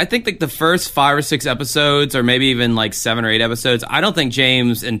first 5 or 6 episodes, or maybe even like 7 or 8 episodes, I don't think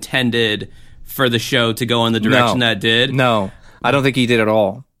James intended for the show to go in the direction that it did. No, I don't think he did at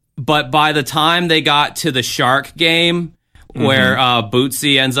all. But by the time they got to the shark game, where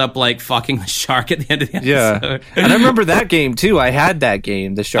Bootsy ends up like fucking the shark at the end of the episode. Yeah, and I remember that game too. I had that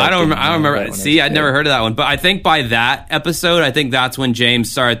game, the shark. I don't remember. See, I'd never heard of that one. But I think by that episode, I think that's when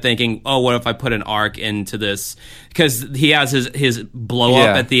James started thinking, "Oh, what if I put an arc into this?" Because he has his blow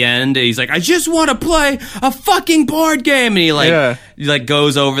up at the end. He's like, "I just want to play a fucking board game," and he like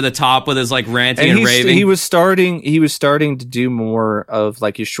goes over the top with his like ranting and raving. He was starting to do more of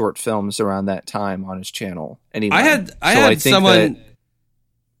like his short films around that time on his channel. Anyway, I had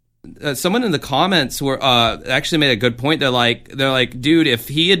someone in the comments were actually made a good point. They're like, dude, if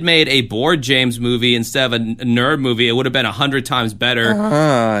he had made a board James movie instead of a nerd movie, it would have been 100 times better.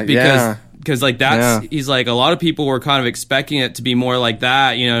 Because like that's he's like, a lot of people were kind of expecting it to be more like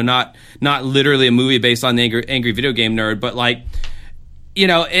that, not literally a movie based on the angry video game nerd, but like,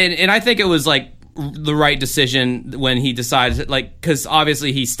 and I think it was like the right decision when he decided, like, because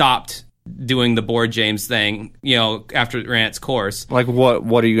obviously he stopped doing the board James thing, after it ran its course. Like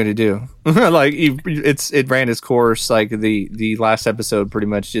what are you going to do? Like it ran its course. Like the last episode pretty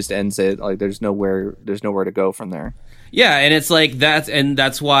much just ends it. Like there's nowhere to go from there. Yeah, and it's like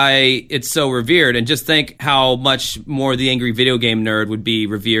that's why it's so revered. And just think how much more the angry video game nerd would be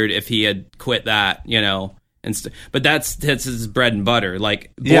revered if he had quit that, but that's his bread and butter.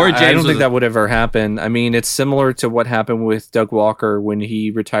 Like board James, I don't think that would ever happen. I mean, it's similar to what happened with Doug Walker when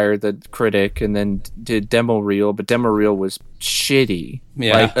he retired the Critic and then did Demo Reel, but Demo Reel was shitty.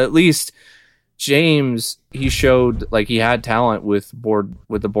 Yeah, like at least James, he showed like he had talent with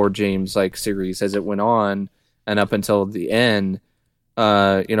the board James like series as it went on. And up until the end,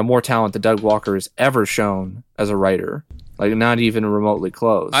 more talent than Doug Walker has ever shown as a writer. Like, not even remotely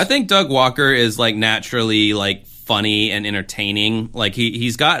close. I think Doug Walker is, like, naturally, like, funny and entertaining. Like,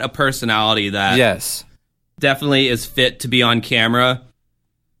 he's got a personality that definitely is fit to be on camera.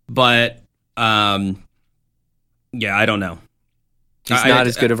 But, I don't know. He's not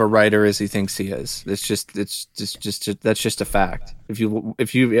as good of a writer as he thinks he is. That's just that's just a fact. If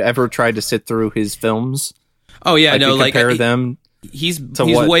you ever tried to sit through his films... Oh yeah, compare them. He's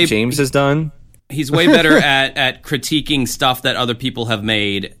what James has done. He's way better at critiquing stuff that other people have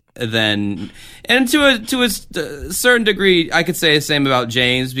made and to a certain degree, I could say the same about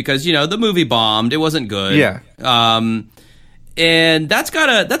James, because the movie bombed. It wasn't good. Yeah. And that's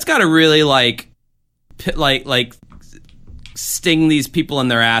gotta really like sting these people in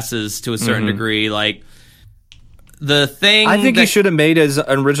their asses to a certain degree. Like the thing, I think he should have made as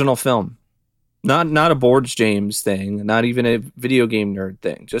an original film. Not a Boards James thing, not even a video game nerd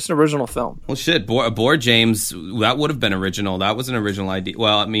thing, just an original film. Well, shit, Board James, that would have been original. That was an original idea.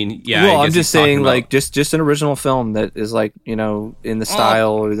 Well, I mean, yeah. Well, I'm just saying, like, just an original film that is like, in the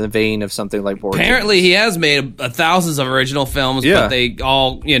style or the vein of something like Board apparently James. He has made thousands of original films, but they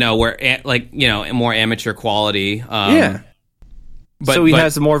all, were more amateur quality. But so he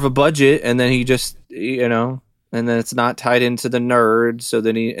has more of a budget, and then he just, and then it's not tied into the nerd. So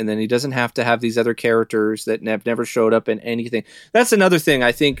then he doesn't have to have these other characters that have never showed up in anything. That's another thing.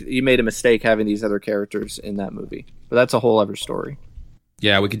 I think you made a mistake having these other characters in that movie, but that's a whole other story.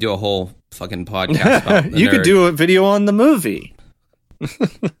 Yeah, we could do a whole fucking podcast about the You nerd. could do a video on the movie.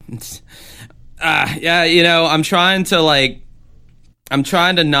 Yeah, I'm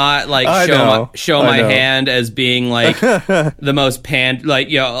trying to not like show my hand as being like the most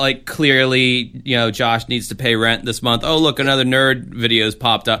clearly, Josh needs to pay rent this month. Oh, look, another nerd video's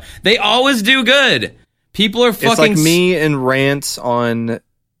popped up. They always do good. People are fucking. It's like me and rants on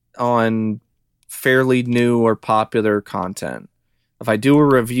fairly new or popular content. If I do a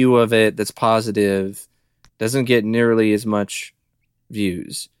review of it that's positive, doesn't get nearly as much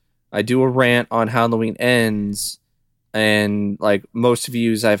views. I do a rant on Halloween Ends, and like most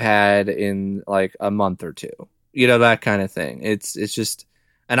views I've had in like a month or two, that kind of thing. It's just,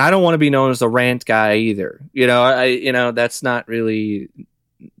 and I don't want to be known as the rant guy either. That's not really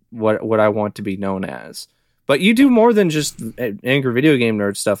what I want to be known as. But you do more than just Angry Video Game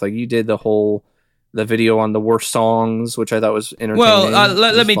Nerd stuff. Like you did the video on the worst songs, which I thought was entertaining. Well,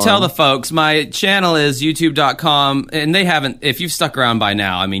 let me tell the folks, my channel is youtube.com, and they haven't, if you've stuck around by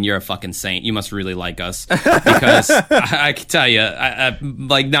now, I mean, you're a fucking saint. You must really like us, because I can tell you,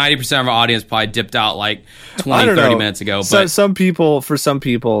 like 90% of our audience probably dipped out like 20, 30 minutes ago. But for some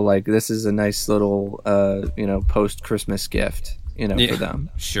people, like this is a nice little, post-Christmas gift. For them.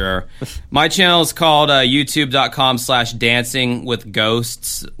 Sure. My channel is called youtube.com/dancing with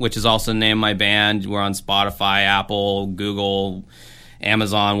ghosts, which is also the name of my band. We're on Spotify, Apple, Google,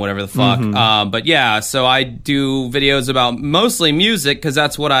 Amazon, whatever the fuck. But yeah, so I do videos about mostly music, because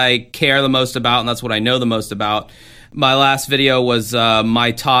that's what I care the most about, and that's what I know the most about. My last video was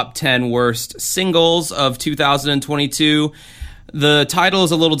my top 10 worst singles of 2022. The title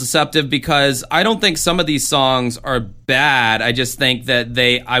is a little deceptive because I don't think some of these songs are bad. I just think that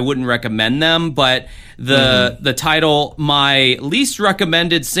I wouldn't recommend them. But the title, my least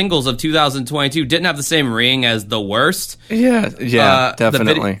recommended singles of 2022, didn't have the same ring as the worst. Yeah,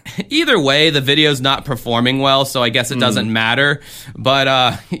 definitely. Either way, the video's not performing well, so I guess it doesn't matter.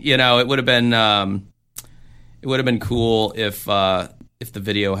 But it would have been cool if the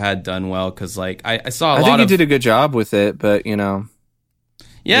video had done well, because like I saw I think you did a good job with it, but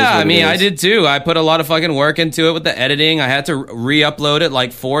yeah, I mean, I did too. I put a lot of fucking work into it with the editing. I had to re-upload it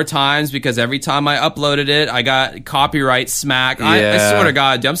like 4 times, because every time I uploaded it, I got copyright smack. I swear to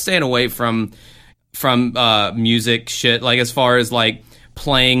God, I'm staying away from music shit, like as far as like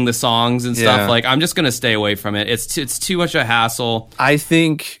playing the songs and stuff. Like I'm just gonna stay away from it. It's too much a hassle. I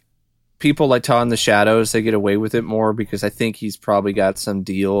think people like Todd in the Shadows, they get away with it more because I think he's probably got some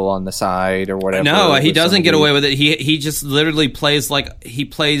deal on the side or whatever. No, he doesn't get away with it. He just literally plays like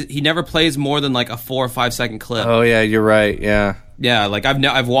he never plays more than like a 4 or 5 second clip. Oh yeah, you're right. Yeah. Yeah, like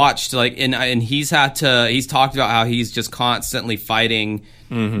I've watched like and he's talked about how he's just constantly fighting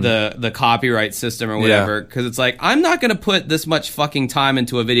the copyright system or whatever, because it's like, I'm not going to put this much fucking time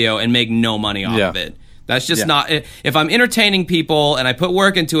into a video and make no money off of it. That's just not. If I'm entertaining people and I put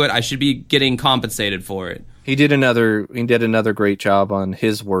work into it, I should be getting compensated for it. He did another great job on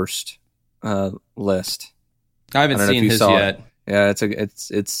his worst list. I haven't seen his yet. Yeah, it's a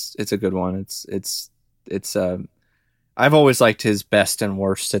good one. It's I've always liked his best and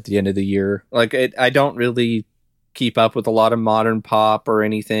worst at the end of the year. Like I don't really keep up with a lot of modern pop or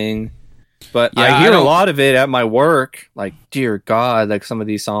anything. But yeah, I hear a lot of it at my work. Like, dear God, like some of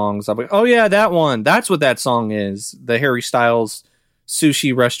these songs, I'm like, oh yeah, that one. That's what that song is. The Harry Styles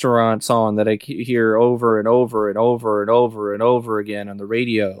sushi restaurant song that I hear over and over and over and over and over again on the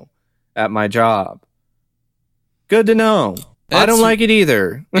radio at my job. Good to know. I don't like it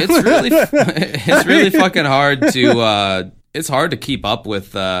either. It's really fucking hard to. It's hard to keep up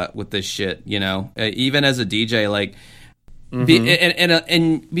with this shit. Even as a DJ, like,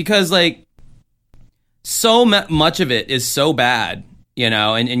 and because like. So much of it is so bad you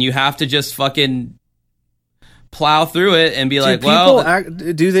know, and you have to just fucking plow through it and be Do like, people well,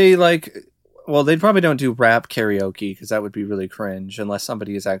 do they like? Well, they probably don't do rap karaoke because that would be really cringe unless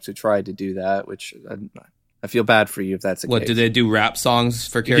somebody has actually tried to do that. Which I feel bad for you if that's the what case. do they do? Rap songs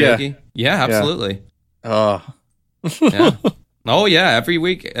for karaoke? Yeah, absolutely. Oh, Yeah. Oh yeah, every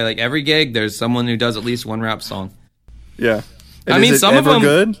week, like every gig, there's someone who does at least one rap song. yeah. And I mean, some of them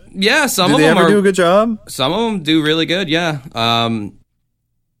good. Yeah, some Do of they them ever do a are. good job? Some of them do really good. Yeah.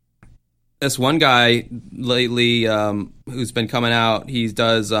 This one guy lately, who's been coming out, he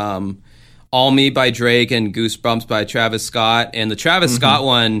does "All Me" by Drake and "Goosebumps" by Travis Scott, and the Travis Scott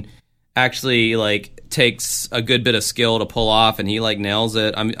one actually like takes a good bit of skill to pull off, and he like nails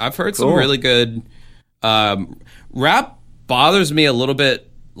it. I mean, I've heard some Cool. really good rap. Bothers me a little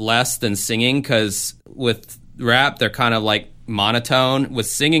bit less than singing because with rap they're kind of like monotone. With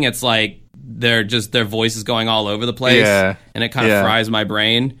singing, it's like they're just their voice is going all over the place, Yeah. and it kind of fries my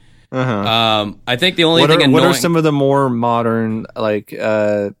brain. Uh-huh. I think the only What thing are, annoying. what are some of the more modern, like,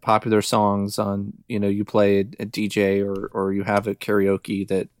 popular songs on, you play a DJ or you have a karaoke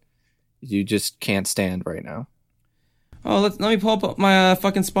that you just can't stand right now? Oh, let me pull up my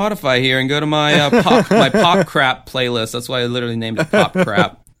fucking Spotify here and go to my pop crap playlist. That's why I literally named it pop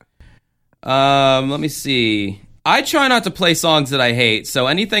crap. Let me see. I try not to play songs that I hate, so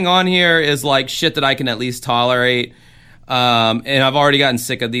anything on here is like shit that I can at least tolerate. And I've already gotten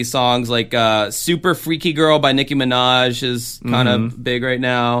sick of these songs. Like "Super Freaky Girl" by Nicki Minaj is kind of big right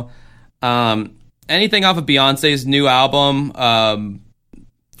now. Anything off of Beyonce's new album,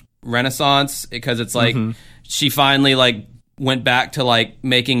 Renaissance, because it's like she finally like went back to like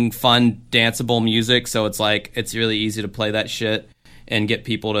making fun, danceable music. So it's like it's really easy to play that shit and get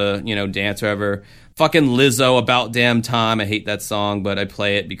people to dance or whatever. Fucking Lizzo, "About Damn Time." I hate that song, but I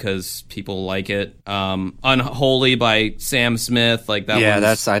play it because people like it. "Unholy" by Sam Smith, like that. Yeah,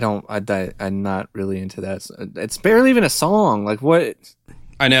 one's- I'm not really into that. It's barely even a song. Like, what?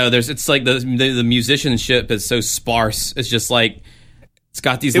 I know. It's like the musicianship is so sparse. It's just like it's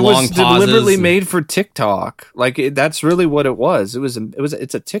got these It long was pauses. deliberately made for TikTok. Like, that's really what it was.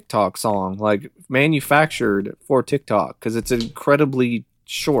 It's a TikTok song, like manufactured for TikTok because it's incredibly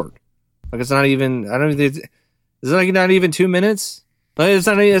short. Like, it's not even. I don't think it's like not even 2 minutes. Like, it's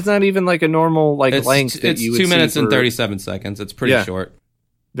not even like a normal like length. That It's you would 2 see minutes and for- 37 seconds. It's pretty Yeah. short.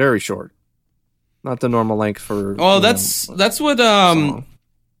 Very short. Not the normal length for. Well, that's what song.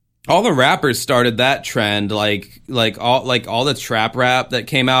 all the rappers started that trend. Like all the trap rap that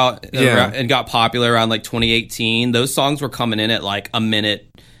came out and got popular around like 2018. Those songs were coming in at like a minute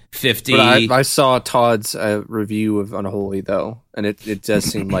 50. But I saw Todd's review of Unholy though, and it does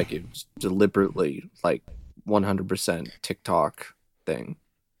seem like it was deliberately like 100% TikTok thing.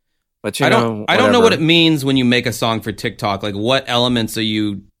 But I don't know what whatever. it means when you make a song for TikTok. Like, what elements are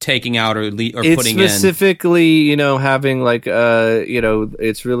you taking out or It's putting in? specifically, having like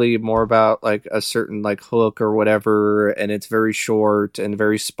it's really more about like a certain like hook or whatever, and it's very short and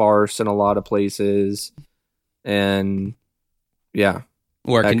very sparse in a lot of places, and yeah,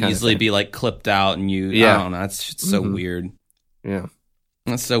 Or it that can kind of easily thing. be like clipped out and you. Yeah. I don't know. That's just so Mhm. weird. yeah.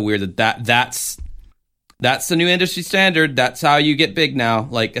 That's so weird that's the new industry standard. That's how you get big now.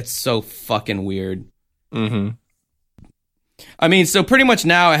 Like, it's so fucking weird. Mm-hmm. I mean, so pretty much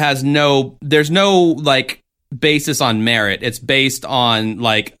now there's no like basis on merit. It's based on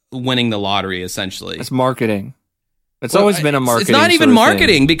like winning the lottery essentially. It's marketing. It's Well, always been a marketing. It's not even sort of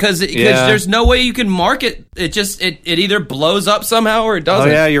marketing thing. because Yeah. there's no way you can market it. Just it either blows up somehow or it Oh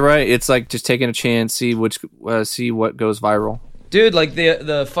doesn't. yeah, you're right. It's like just taking a chance, see what goes viral. Dude, like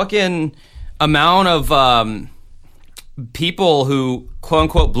the fucking amount of people who quote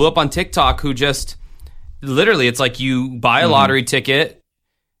unquote blew up on TikTok who just literally, it's like you buy a lottery ticket.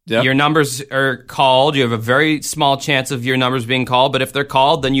 Yep. Your numbers are called. You have a very small chance of your numbers being called, but if they're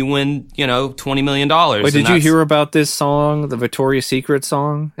called, then you win, $20 million. Wait, did you hear about this song, the Victoria's Secret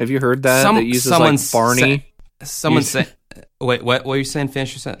song? Have you heard that? That uses like Barney. Someone say, wait, what were you saying?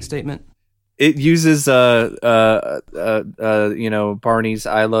 Finish your statement. It uses Barney's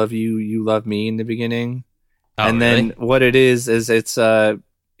 "I love you, you love me" in the beginning, Oh, and really? then what it is it's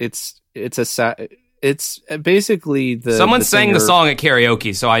basically Someone sang the singer- song at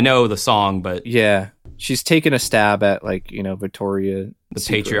karaoke, so I know the song, but Yeah, she's taking a stab at Victoria, the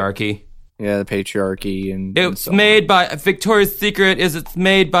Secret. patriarchy. Yeah, the patriarchy and It's so on. made by Victoria's Secret. It's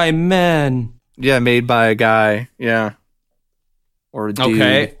made by men. Yeah, made by a guy. Yeah, or a dude.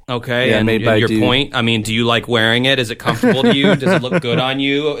 Okay. Yeah, and made by a your dude. point. I mean, do you like wearing it? Is it comfortable to you? Does it look good on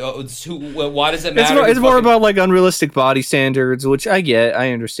you? Why does it matter? It's more about like unrealistic body standards, which I get,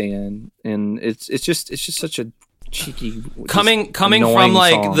 I understand, and it's just such a cheeky, coming from annoying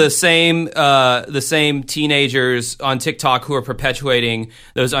like song. the same teenagers on TikTok who are perpetuating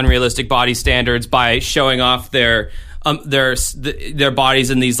those unrealistic body standards by showing off their bodies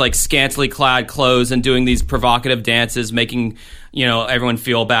in these like scantily clad clothes and doing these provocative dances, making everyone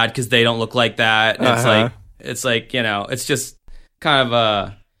feel bad because they don't look like that. And it's like it's just kind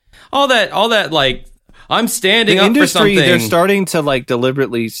of all that like I'm standing the up industry, for something. They're starting to like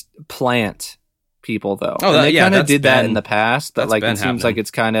deliberately plant people though. Oh, and they kind of did that been- in the past, but that's like been it seems happening. like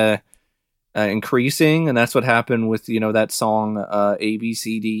it's kind of increasing, and that's what happened with that song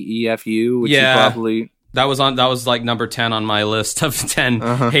ABCDEFU, which Yeah. you probably That was like number 10 on my list of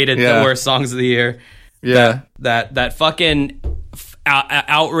 10 hated yeah. the worst songs of the year. That fucking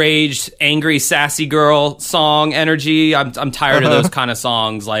outraged, angry, sassy girl song energy. I'm tired of those kind of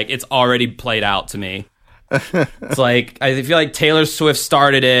songs. Like it's already played out to me. It's like I feel like Taylor Swift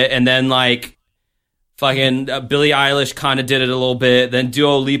started it, and then like fucking Billie Eilish kind of did it a little bit. Then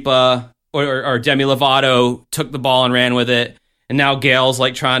Dua Lipa or Demi Lovato took the ball and ran with it. And now Gail's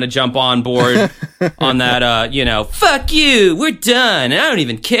like trying to jump on board on that, fuck you, we're done. I don't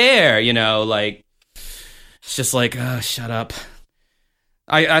even care, like it's just like, shut up.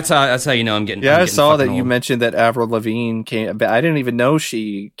 That's how you know I'm getting. Yeah, I'm I getting saw that fucking you old. mentioned that Avril Lavigne came back. I didn't even know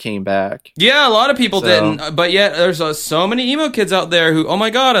she came back. Yeah, a lot of people So- didn't, but yet there's so many emo kids out there who, oh my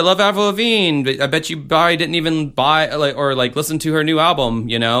god, I love Avril Lavigne. But I bet you probably didn't even buy or listen to her new album,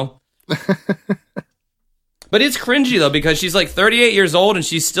 But it's cringy though because she's like 38 years old and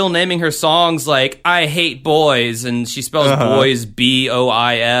she's still naming her songs like "I hate boys" and she spells boys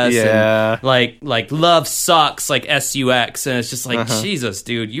BOIS. Yeah. And like love sucks like SUX, and it's just like Jesus,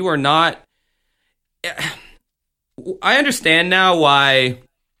 dude, you are not. I understand now why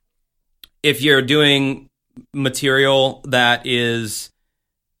if you're doing material that is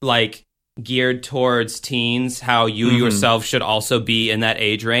like geared towards teens, how you yourself should also be in that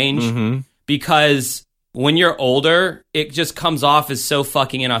age range because. When you're older, it just comes off as so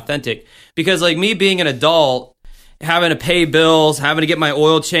fucking inauthentic. Because like me being an adult, having to pay bills, having to get my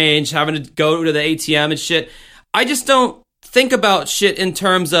oil changed, having to go to the ATM and shit, I just don't think about shit in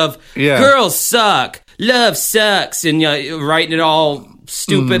terms of girls suck, love sucks, and writing it all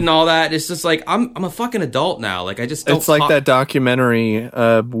stupid and all that. It's just like I'm a fucking adult now. Like I just don't. It's like that documentary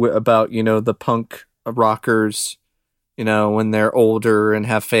about the punk rockers. When they're older and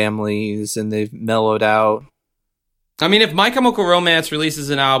have families and they've mellowed out. I mean, if My Chemical Romance releases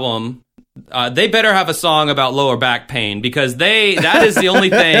an album, they better have a song about lower back pain because that is the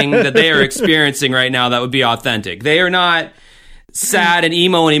only thing that they are experiencing right now that would be authentic. They are not sad and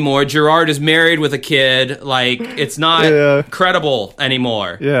emo anymore. Gerard is married with a kid. Like, it's not credible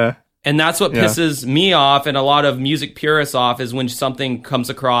anymore. Yeah. And that's what pisses me off and a lot of music purists off is when something comes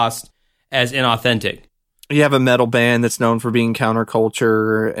across as inauthentic. You have a metal band that's known for being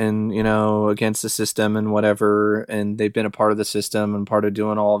counterculture and, against the system and whatever. And they've been a part of the system and part of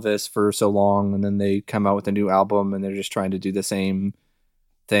doing all of this for so long. And then they come out with a new album and they're just trying to do the same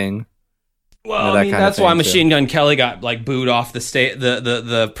thing. Well, I mean, that's why Machine Gun Kelly got like booed off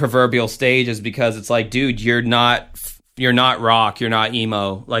the proverbial stage is because it's like, dude, you're not rock, you're not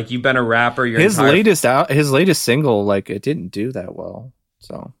emo. Like you've been a rapper. His latest single, like it didn't do that well.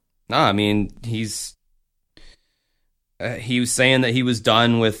 So no, I mean he was saying that he was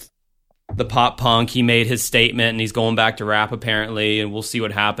done with the pop punk. He made his statement and he's going back to rap apparently, and we'll see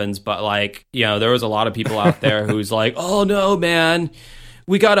what happens. But like, there was a lot of people out there who's like, oh no, man,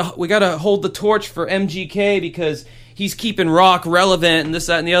 we gotta hold the torch for MGK because he's keeping rock relevant and this,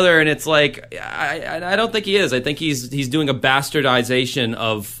 that, and the other. And it's like, I don't think he is. I think he's doing a bastardization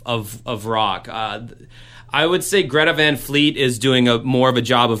of rock. I would say Greta Van Fleet is doing more of a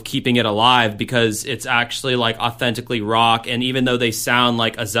job of keeping it alive because it's actually like authentically rock. And even though they sound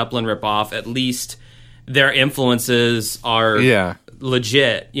like a Zeppelin ripoff, at least their influences are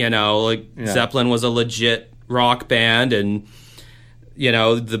legit. Zeppelin was a legit rock band, and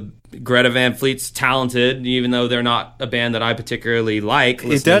the Greta Van Fleet's talented, even though they're not a band that I particularly like.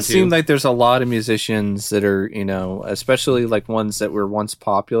 It does seem like there's a lot of musicians that are, especially like ones that were once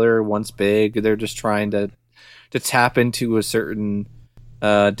popular, once big. They're just trying to tap into a certain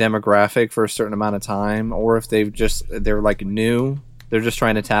demographic for a certain amount of time, or if they're like new, they're just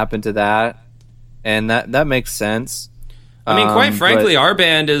trying to tap into that, and that makes sense. I mean, quite frankly, our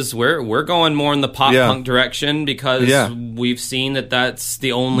band is we're going more in the pop punk direction because we've seen that's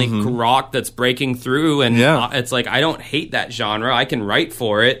the only rock that's breaking through, and it's like I don't hate that genre. I can write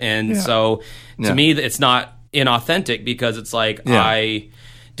for it, and so to me, it's not inauthentic because it's like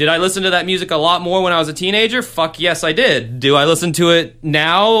Did I listen to that music a lot more when I was a teenager? Fuck yes, I did. Do I listen to it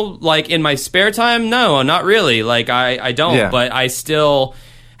now, like in my spare time? No, not really. Like I don't, but I still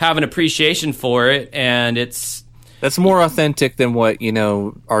have an appreciation for it, and that's more authentic than what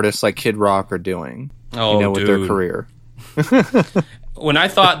artists like Kid Rock are doing. With their career. When I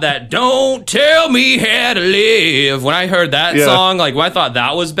thought that "Don't Tell Me How to Live," when I heard that song, like when I thought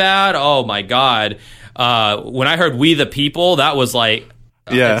that was bad, oh my god. When I heard "We the People," that was like,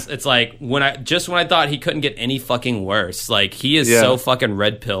 it's like when I thought he couldn't get any fucking worse. Like he is so fucking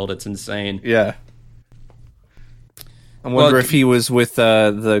red pilled, it's insane. Yeah. I wonder if he was with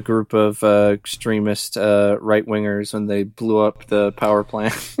the group of extremist right wingers when they blew up the power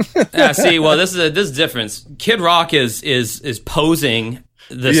plant. See, well, this is difference. Kid Rock is posing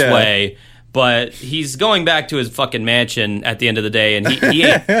this way, but he's going back to his fucking mansion at the end of the day, and he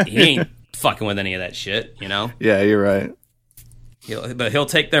ain't fucking with any of that shit, Yeah, you're right. He'll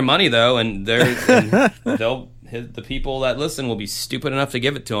take their money though, and the people that listen will be stupid enough to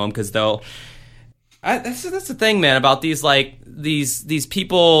give it to him because they'll. That's the thing, man, about these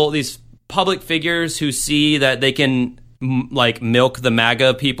people, these public figures who see that they can milk the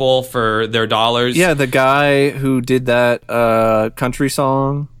MAGA people for their dollars. Yeah, the guy who did that country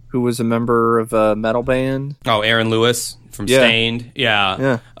song, who was a member of a metal band. Oh, Aaron Lewis from Stained.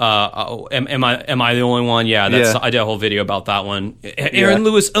 Yeah. Am I the only one? Yeah, I did a whole video about that one. Aaron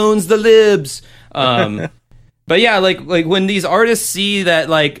Lewis owns the libs. But yeah, like when these artists see that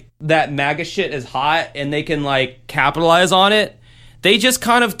that MAGA shit is hot and they can capitalize on it, they just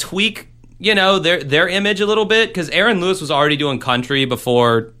kind of tweak, their image a little bit, because Aaron Lewis was already doing country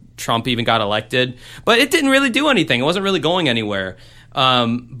before Trump even got elected, but it didn't really do anything. It wasn't really going anywhere.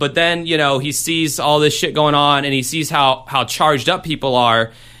 But then, he sees all this shit going on and he sees how charged up people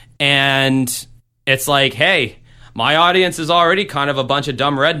are, and it's like, hey, my audience is already kind of a bunch of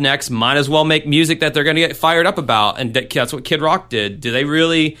dumb rednecks. Might as well make music that they're going to get fired up about. And that's what Kid Rock did. Do they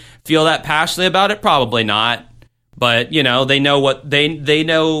really feel that passionately about it? Probably not. But, they know what they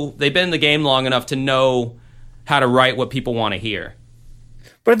know. They've been in the game long enough to know how to write what people want to hear.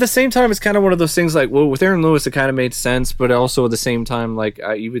 But at the same time, it's kind of one of those things with Aaron Lewis, it kind of made sense. But also at the same time,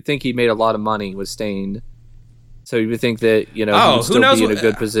 you would think he made a lot of money with Stained. So you would think that, he would still be in a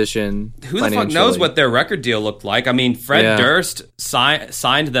good position. Who the fuck knows what their record deal looked like? I mean, Fred Durst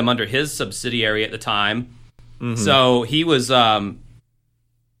signed them under his subsidiary at the time. Mm-hmm. So he was...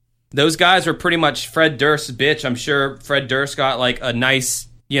 those guys were pretty much Fred Durst's bitch. I'm sure Fred Durst got a nice,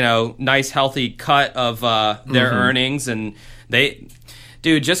 healthy cut of their earnings. And they...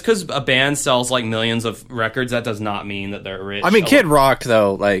 Dude, just because a band sells millions of records, that does not mean that they're rich. I mean, Kid Rock,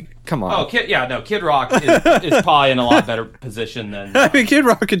 though, come on. Oh, Kid Rock is probably in a lot better position than... I mean, Kid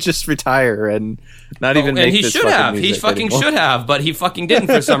Rock could just retire and not even make this fucking music. He fucking should have, but he fucking didn't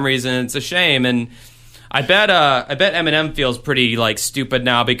for some reason. It's a shame, and I bet Eminem feels pretty stupid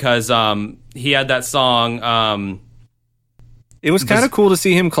now because he had that song. It was kind of cool to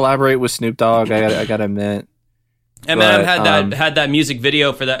see him collaborate with Snoop Dogg. I gotta admit. Eminem had that music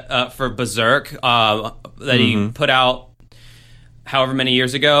video for that for Berserk that he put out however many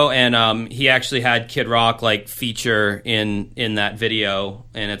years ago, and he actually had Kid Rock feature in that video,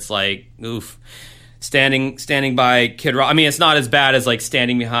 and it's oof. Standing by Kid Rock. I mean, it's not as bad as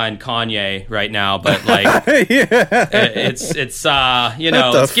standing behind Kanye right now, but it's it's getting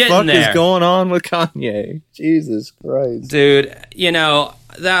there. What the fuck is going on with Kanye? Jesus Christ, dude.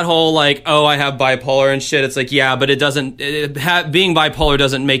 That whole I have bipolar and shit. It's but it doesn't. Being bipolar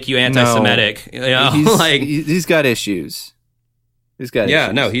doesn't make you anti-Semitic. No. He's got issues. He's got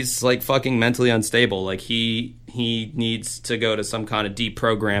issues. No, he's fucking mentally unstable. He needs to go to some kind of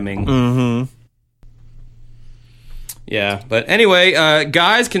deprogramming. Mm-hmm. Yeah, but anyway,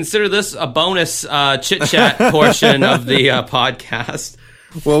 guys, consider this a bonus chit-chat portion of the podcast.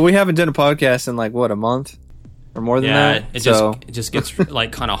 Well, we haven't done a podcast in a month or more than that. It just gets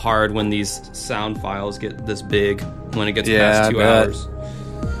kind of hard when these sound files get this big, when it gets past 2 hours.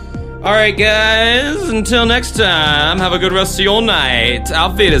 All right, guys, until next time, have a good rest of your night.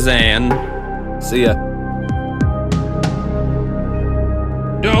 Auf Wiedersehen. See ya.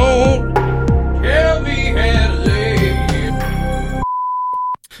 Don't tell me how to live.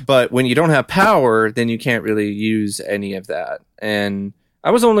 But when you don't have power, then you can't really use any of that. And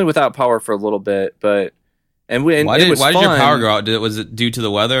I was only without power for a little bit, but why did your power go out? Was it due to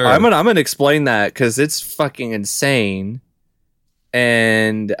the weather? I'm gonna explain that because it's fucking insane.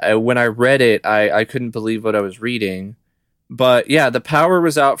 And when I read it, I couldn't believe what I was reading. But yeah, the power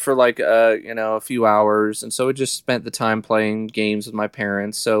was out for a few hours, and so I just spent the time playing games with my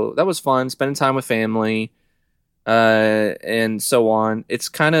parents. So that was fun, spending time with family. and so on. It's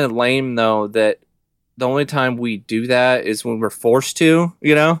kind of lame though that the only time we do that is when we're forced to.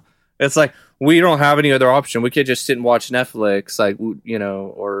 It's like we don't have any other option. We could just sit and watch Netflix, like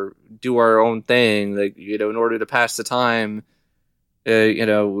or do our own thing, like in order to pass the time.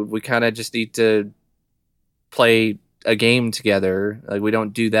 We kind of just need to play a game together. Like we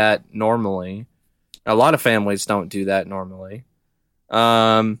don't do that normally. A lot of families don't do that normally.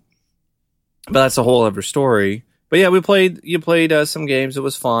 But that's a whole other story. But yeah, you played some games. It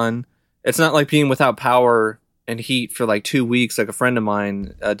was fun. It's not like being without power and heat for like 2 weeks, like a friend of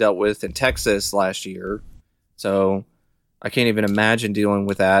mine dealt with in Texas last year. So I can't even imagine dealing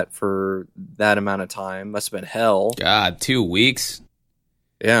with that for that amount of time. Must have been hell. God, 2 weeks.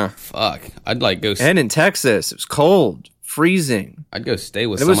 Yeah. Fuck. I'd like go. And in Texas, it was cold, freezing. I'd go stay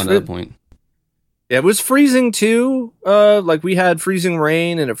with someone at that point. It was freezing too. Like we had freezing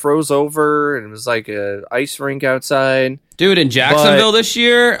rain and it froze over and it was like a ice rink outside. Dude, in Jacksonville this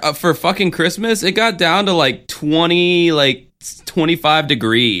year for fucking Christmas, it got down to like 25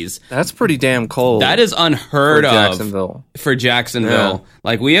 degrees. That's pretty damn cold. That is unheard of for Jacksonville. Yeah.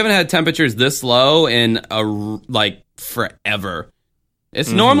 Like we haven't had temperatures this low in forever. It's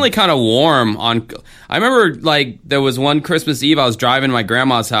normally kind of warm I remember like there was one Christmas Eve I was driving to my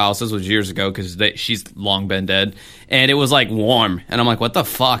grandma's house. This was years ago because she's long been dead, and it was like warm, and I'm like, what the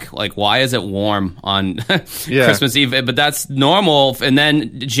fuck? Like, why is it warm on Christmas Eve? But that's normal. And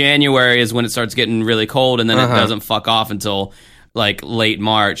then January is when it starts getting really cold, and then it doesn't fuck off until like late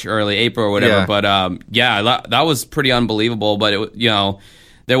March, early April or whatever. Yeah. But that was pretty unbelievable. But it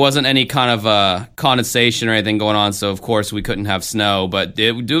there wasn't any kind of condensation or anything going on, so of course we couldn't have snow, but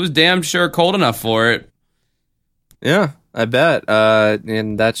it was damn sure cold enough for it. Yeah, I bet.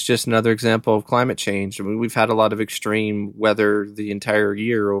 And that's just another example of climate change. I mean, we've had a lot of extreme weather the entire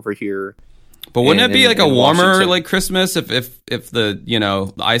year over here. But wouldn't it be like a warmer Washington, like Christmas if the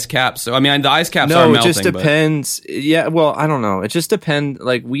the ice caps? So I mean, the ice caps are melting. No, it just depends. But... Yeah, well, I don't know. It just depends.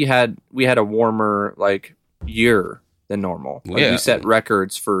 Like we had a warmer like year than normal. Like we set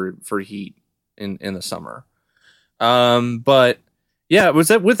records for heat in the summer. But yeah, it was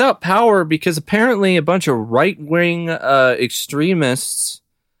without power because apparently a bunch of right-wing extremists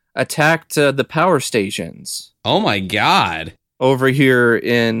attacked the power stations. Oh my god. Over here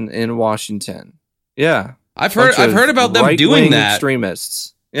in Washington. Yeah. I've heard about them doing that.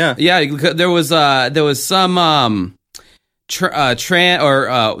 Extremists. Yeah. Yeah, there was some not transgender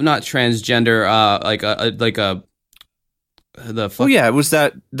it was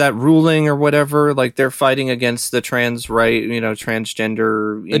that ruling or whatever, like they're fighting against the trans right,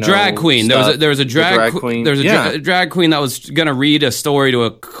 transgender, a drag queen. Stuff. There was a drag queen. There was a drag queen that was going to read a story to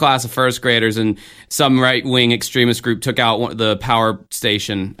a class of first graders, and some right-wing extremist group took out the power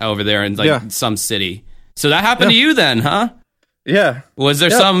station over there in some city. So that happened to you then, huh? Yeah. Was there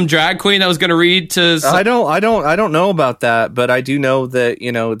some drag queen that was going to read to? I don't know about that, but I do know that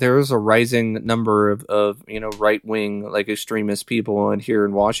there is a rising number of right wing like extremist people here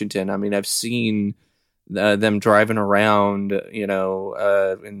in Washington. I mean, I've seen them driving around,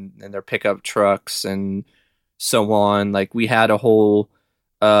 in their pickup trucks and so on. Like we had a whole,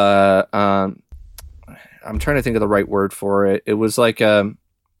 I'm trying to think of the right word for it. It was like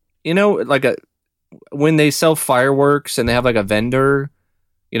when they sell fireworks and they have like a vendor,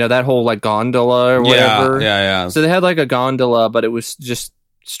 that whole like gondola or whatever. Yeah. So they had like a gondola, but it was just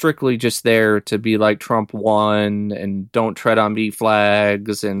strictly just there to be like Trump won and don't tread on me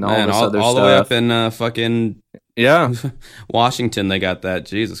flags and all this other stuff. All the way up in fucking Yeah. Washington, they got that.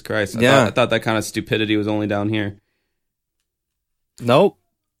 Jesus Christ. I thought that kind of stupidity was only down here. Nope.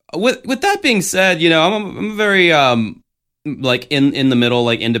 With that being said, I'm a very like in the middle,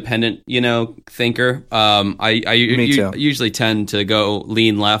 like independent, thinker. I usually tend to go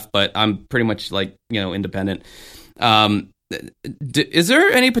lean left, but I'm pretty much like, independent. Is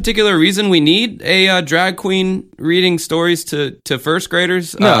there any particular reason we need a drag queen reading stories to first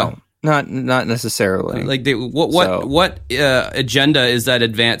graders? No. Not necessarily. Like what agenda is that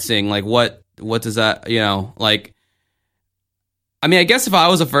advancing? Like what does that, like, I mean, I guess if I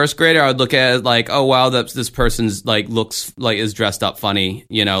was a first grader, I would look at it like, oh wow, this person's like looks like is dressed up funny,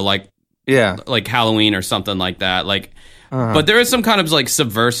 like Halloween or something like that. Like, but there is some kind of like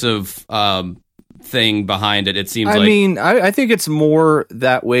subversive thing behind it. It seems. I mean, I think it's more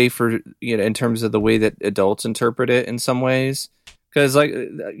that way for in terms of the way that adults interpret it in some ways. Because, like,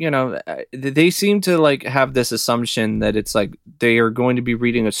 they seem to, like, have this assumption that it's, like, they are going to be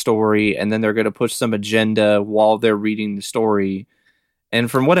reading a story and then they're going to push some agenda while they're reading the story. And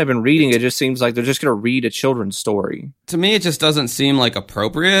from what I've been reading, it just seems like they're just going to read a children's story. To me, it just doesn't seem like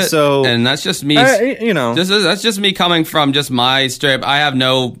appropriate. So, and that's just me. That's just me coming from just my strip. I have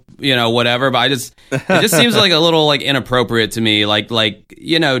no, whatever. But it just seems like a little like inappropriate to me. Like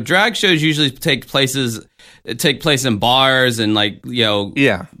drag shows usually take place in bars and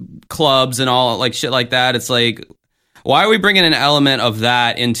clubs and all like shit like that. It's like, why are we bringing an element of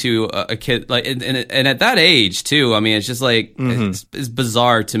that into a kid and at that age too? I mean, it's just like it's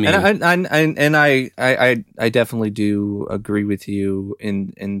bizarre to me. And I definitely do agree with you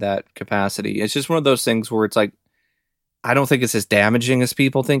in that capacity. It's just one of those things where it's like, I don't think it's as damaging as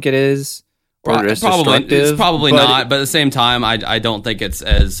people think it is. It's probably not, but at the same time, I don't think it's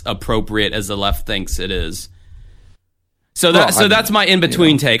as appropriate as the left thinks it is. So that's my in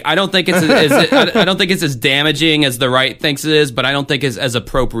between take. I don't think it's I don't think it's as damaging as the right thinks it is, but I don't think it's as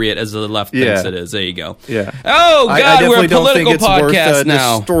appropriate as the left thinks it is. There you go. Yeah. Oh God, I we're a political podcast worth,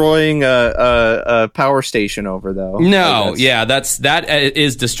 now. Destroying a power station over though. No, that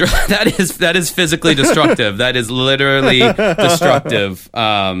is physically destructive. That is literally destructive.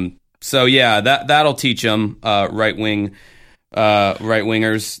 So yeah, that'll teach them right wingers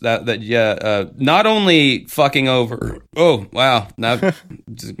not only fucking over. Oh wow, now I'm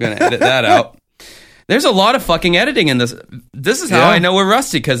just gonna edit that out. There's a lot of fucking editing in this. This is how I know we're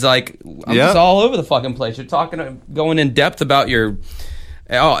rusty, because like I'm just all over the fucking place. You're going in depth about your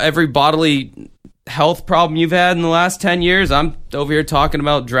every bodily health problem you've had in the last 10 years. I'm over here talking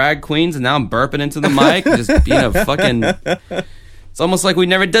about drag queens, and now I'm burping into the mic, just being a fucking. It's almost like we've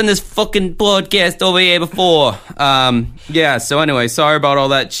never done this fucking podcast over here before. So anyway, sorry about all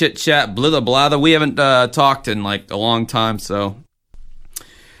that chit chat, blather blather. We haven't talked in like a long time, so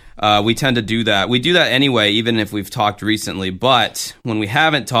we tend to do that. We do that anyway, even if we've talked recently. But when we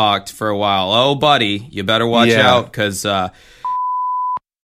haven't talked for a while, oh buddy, you better watch out, because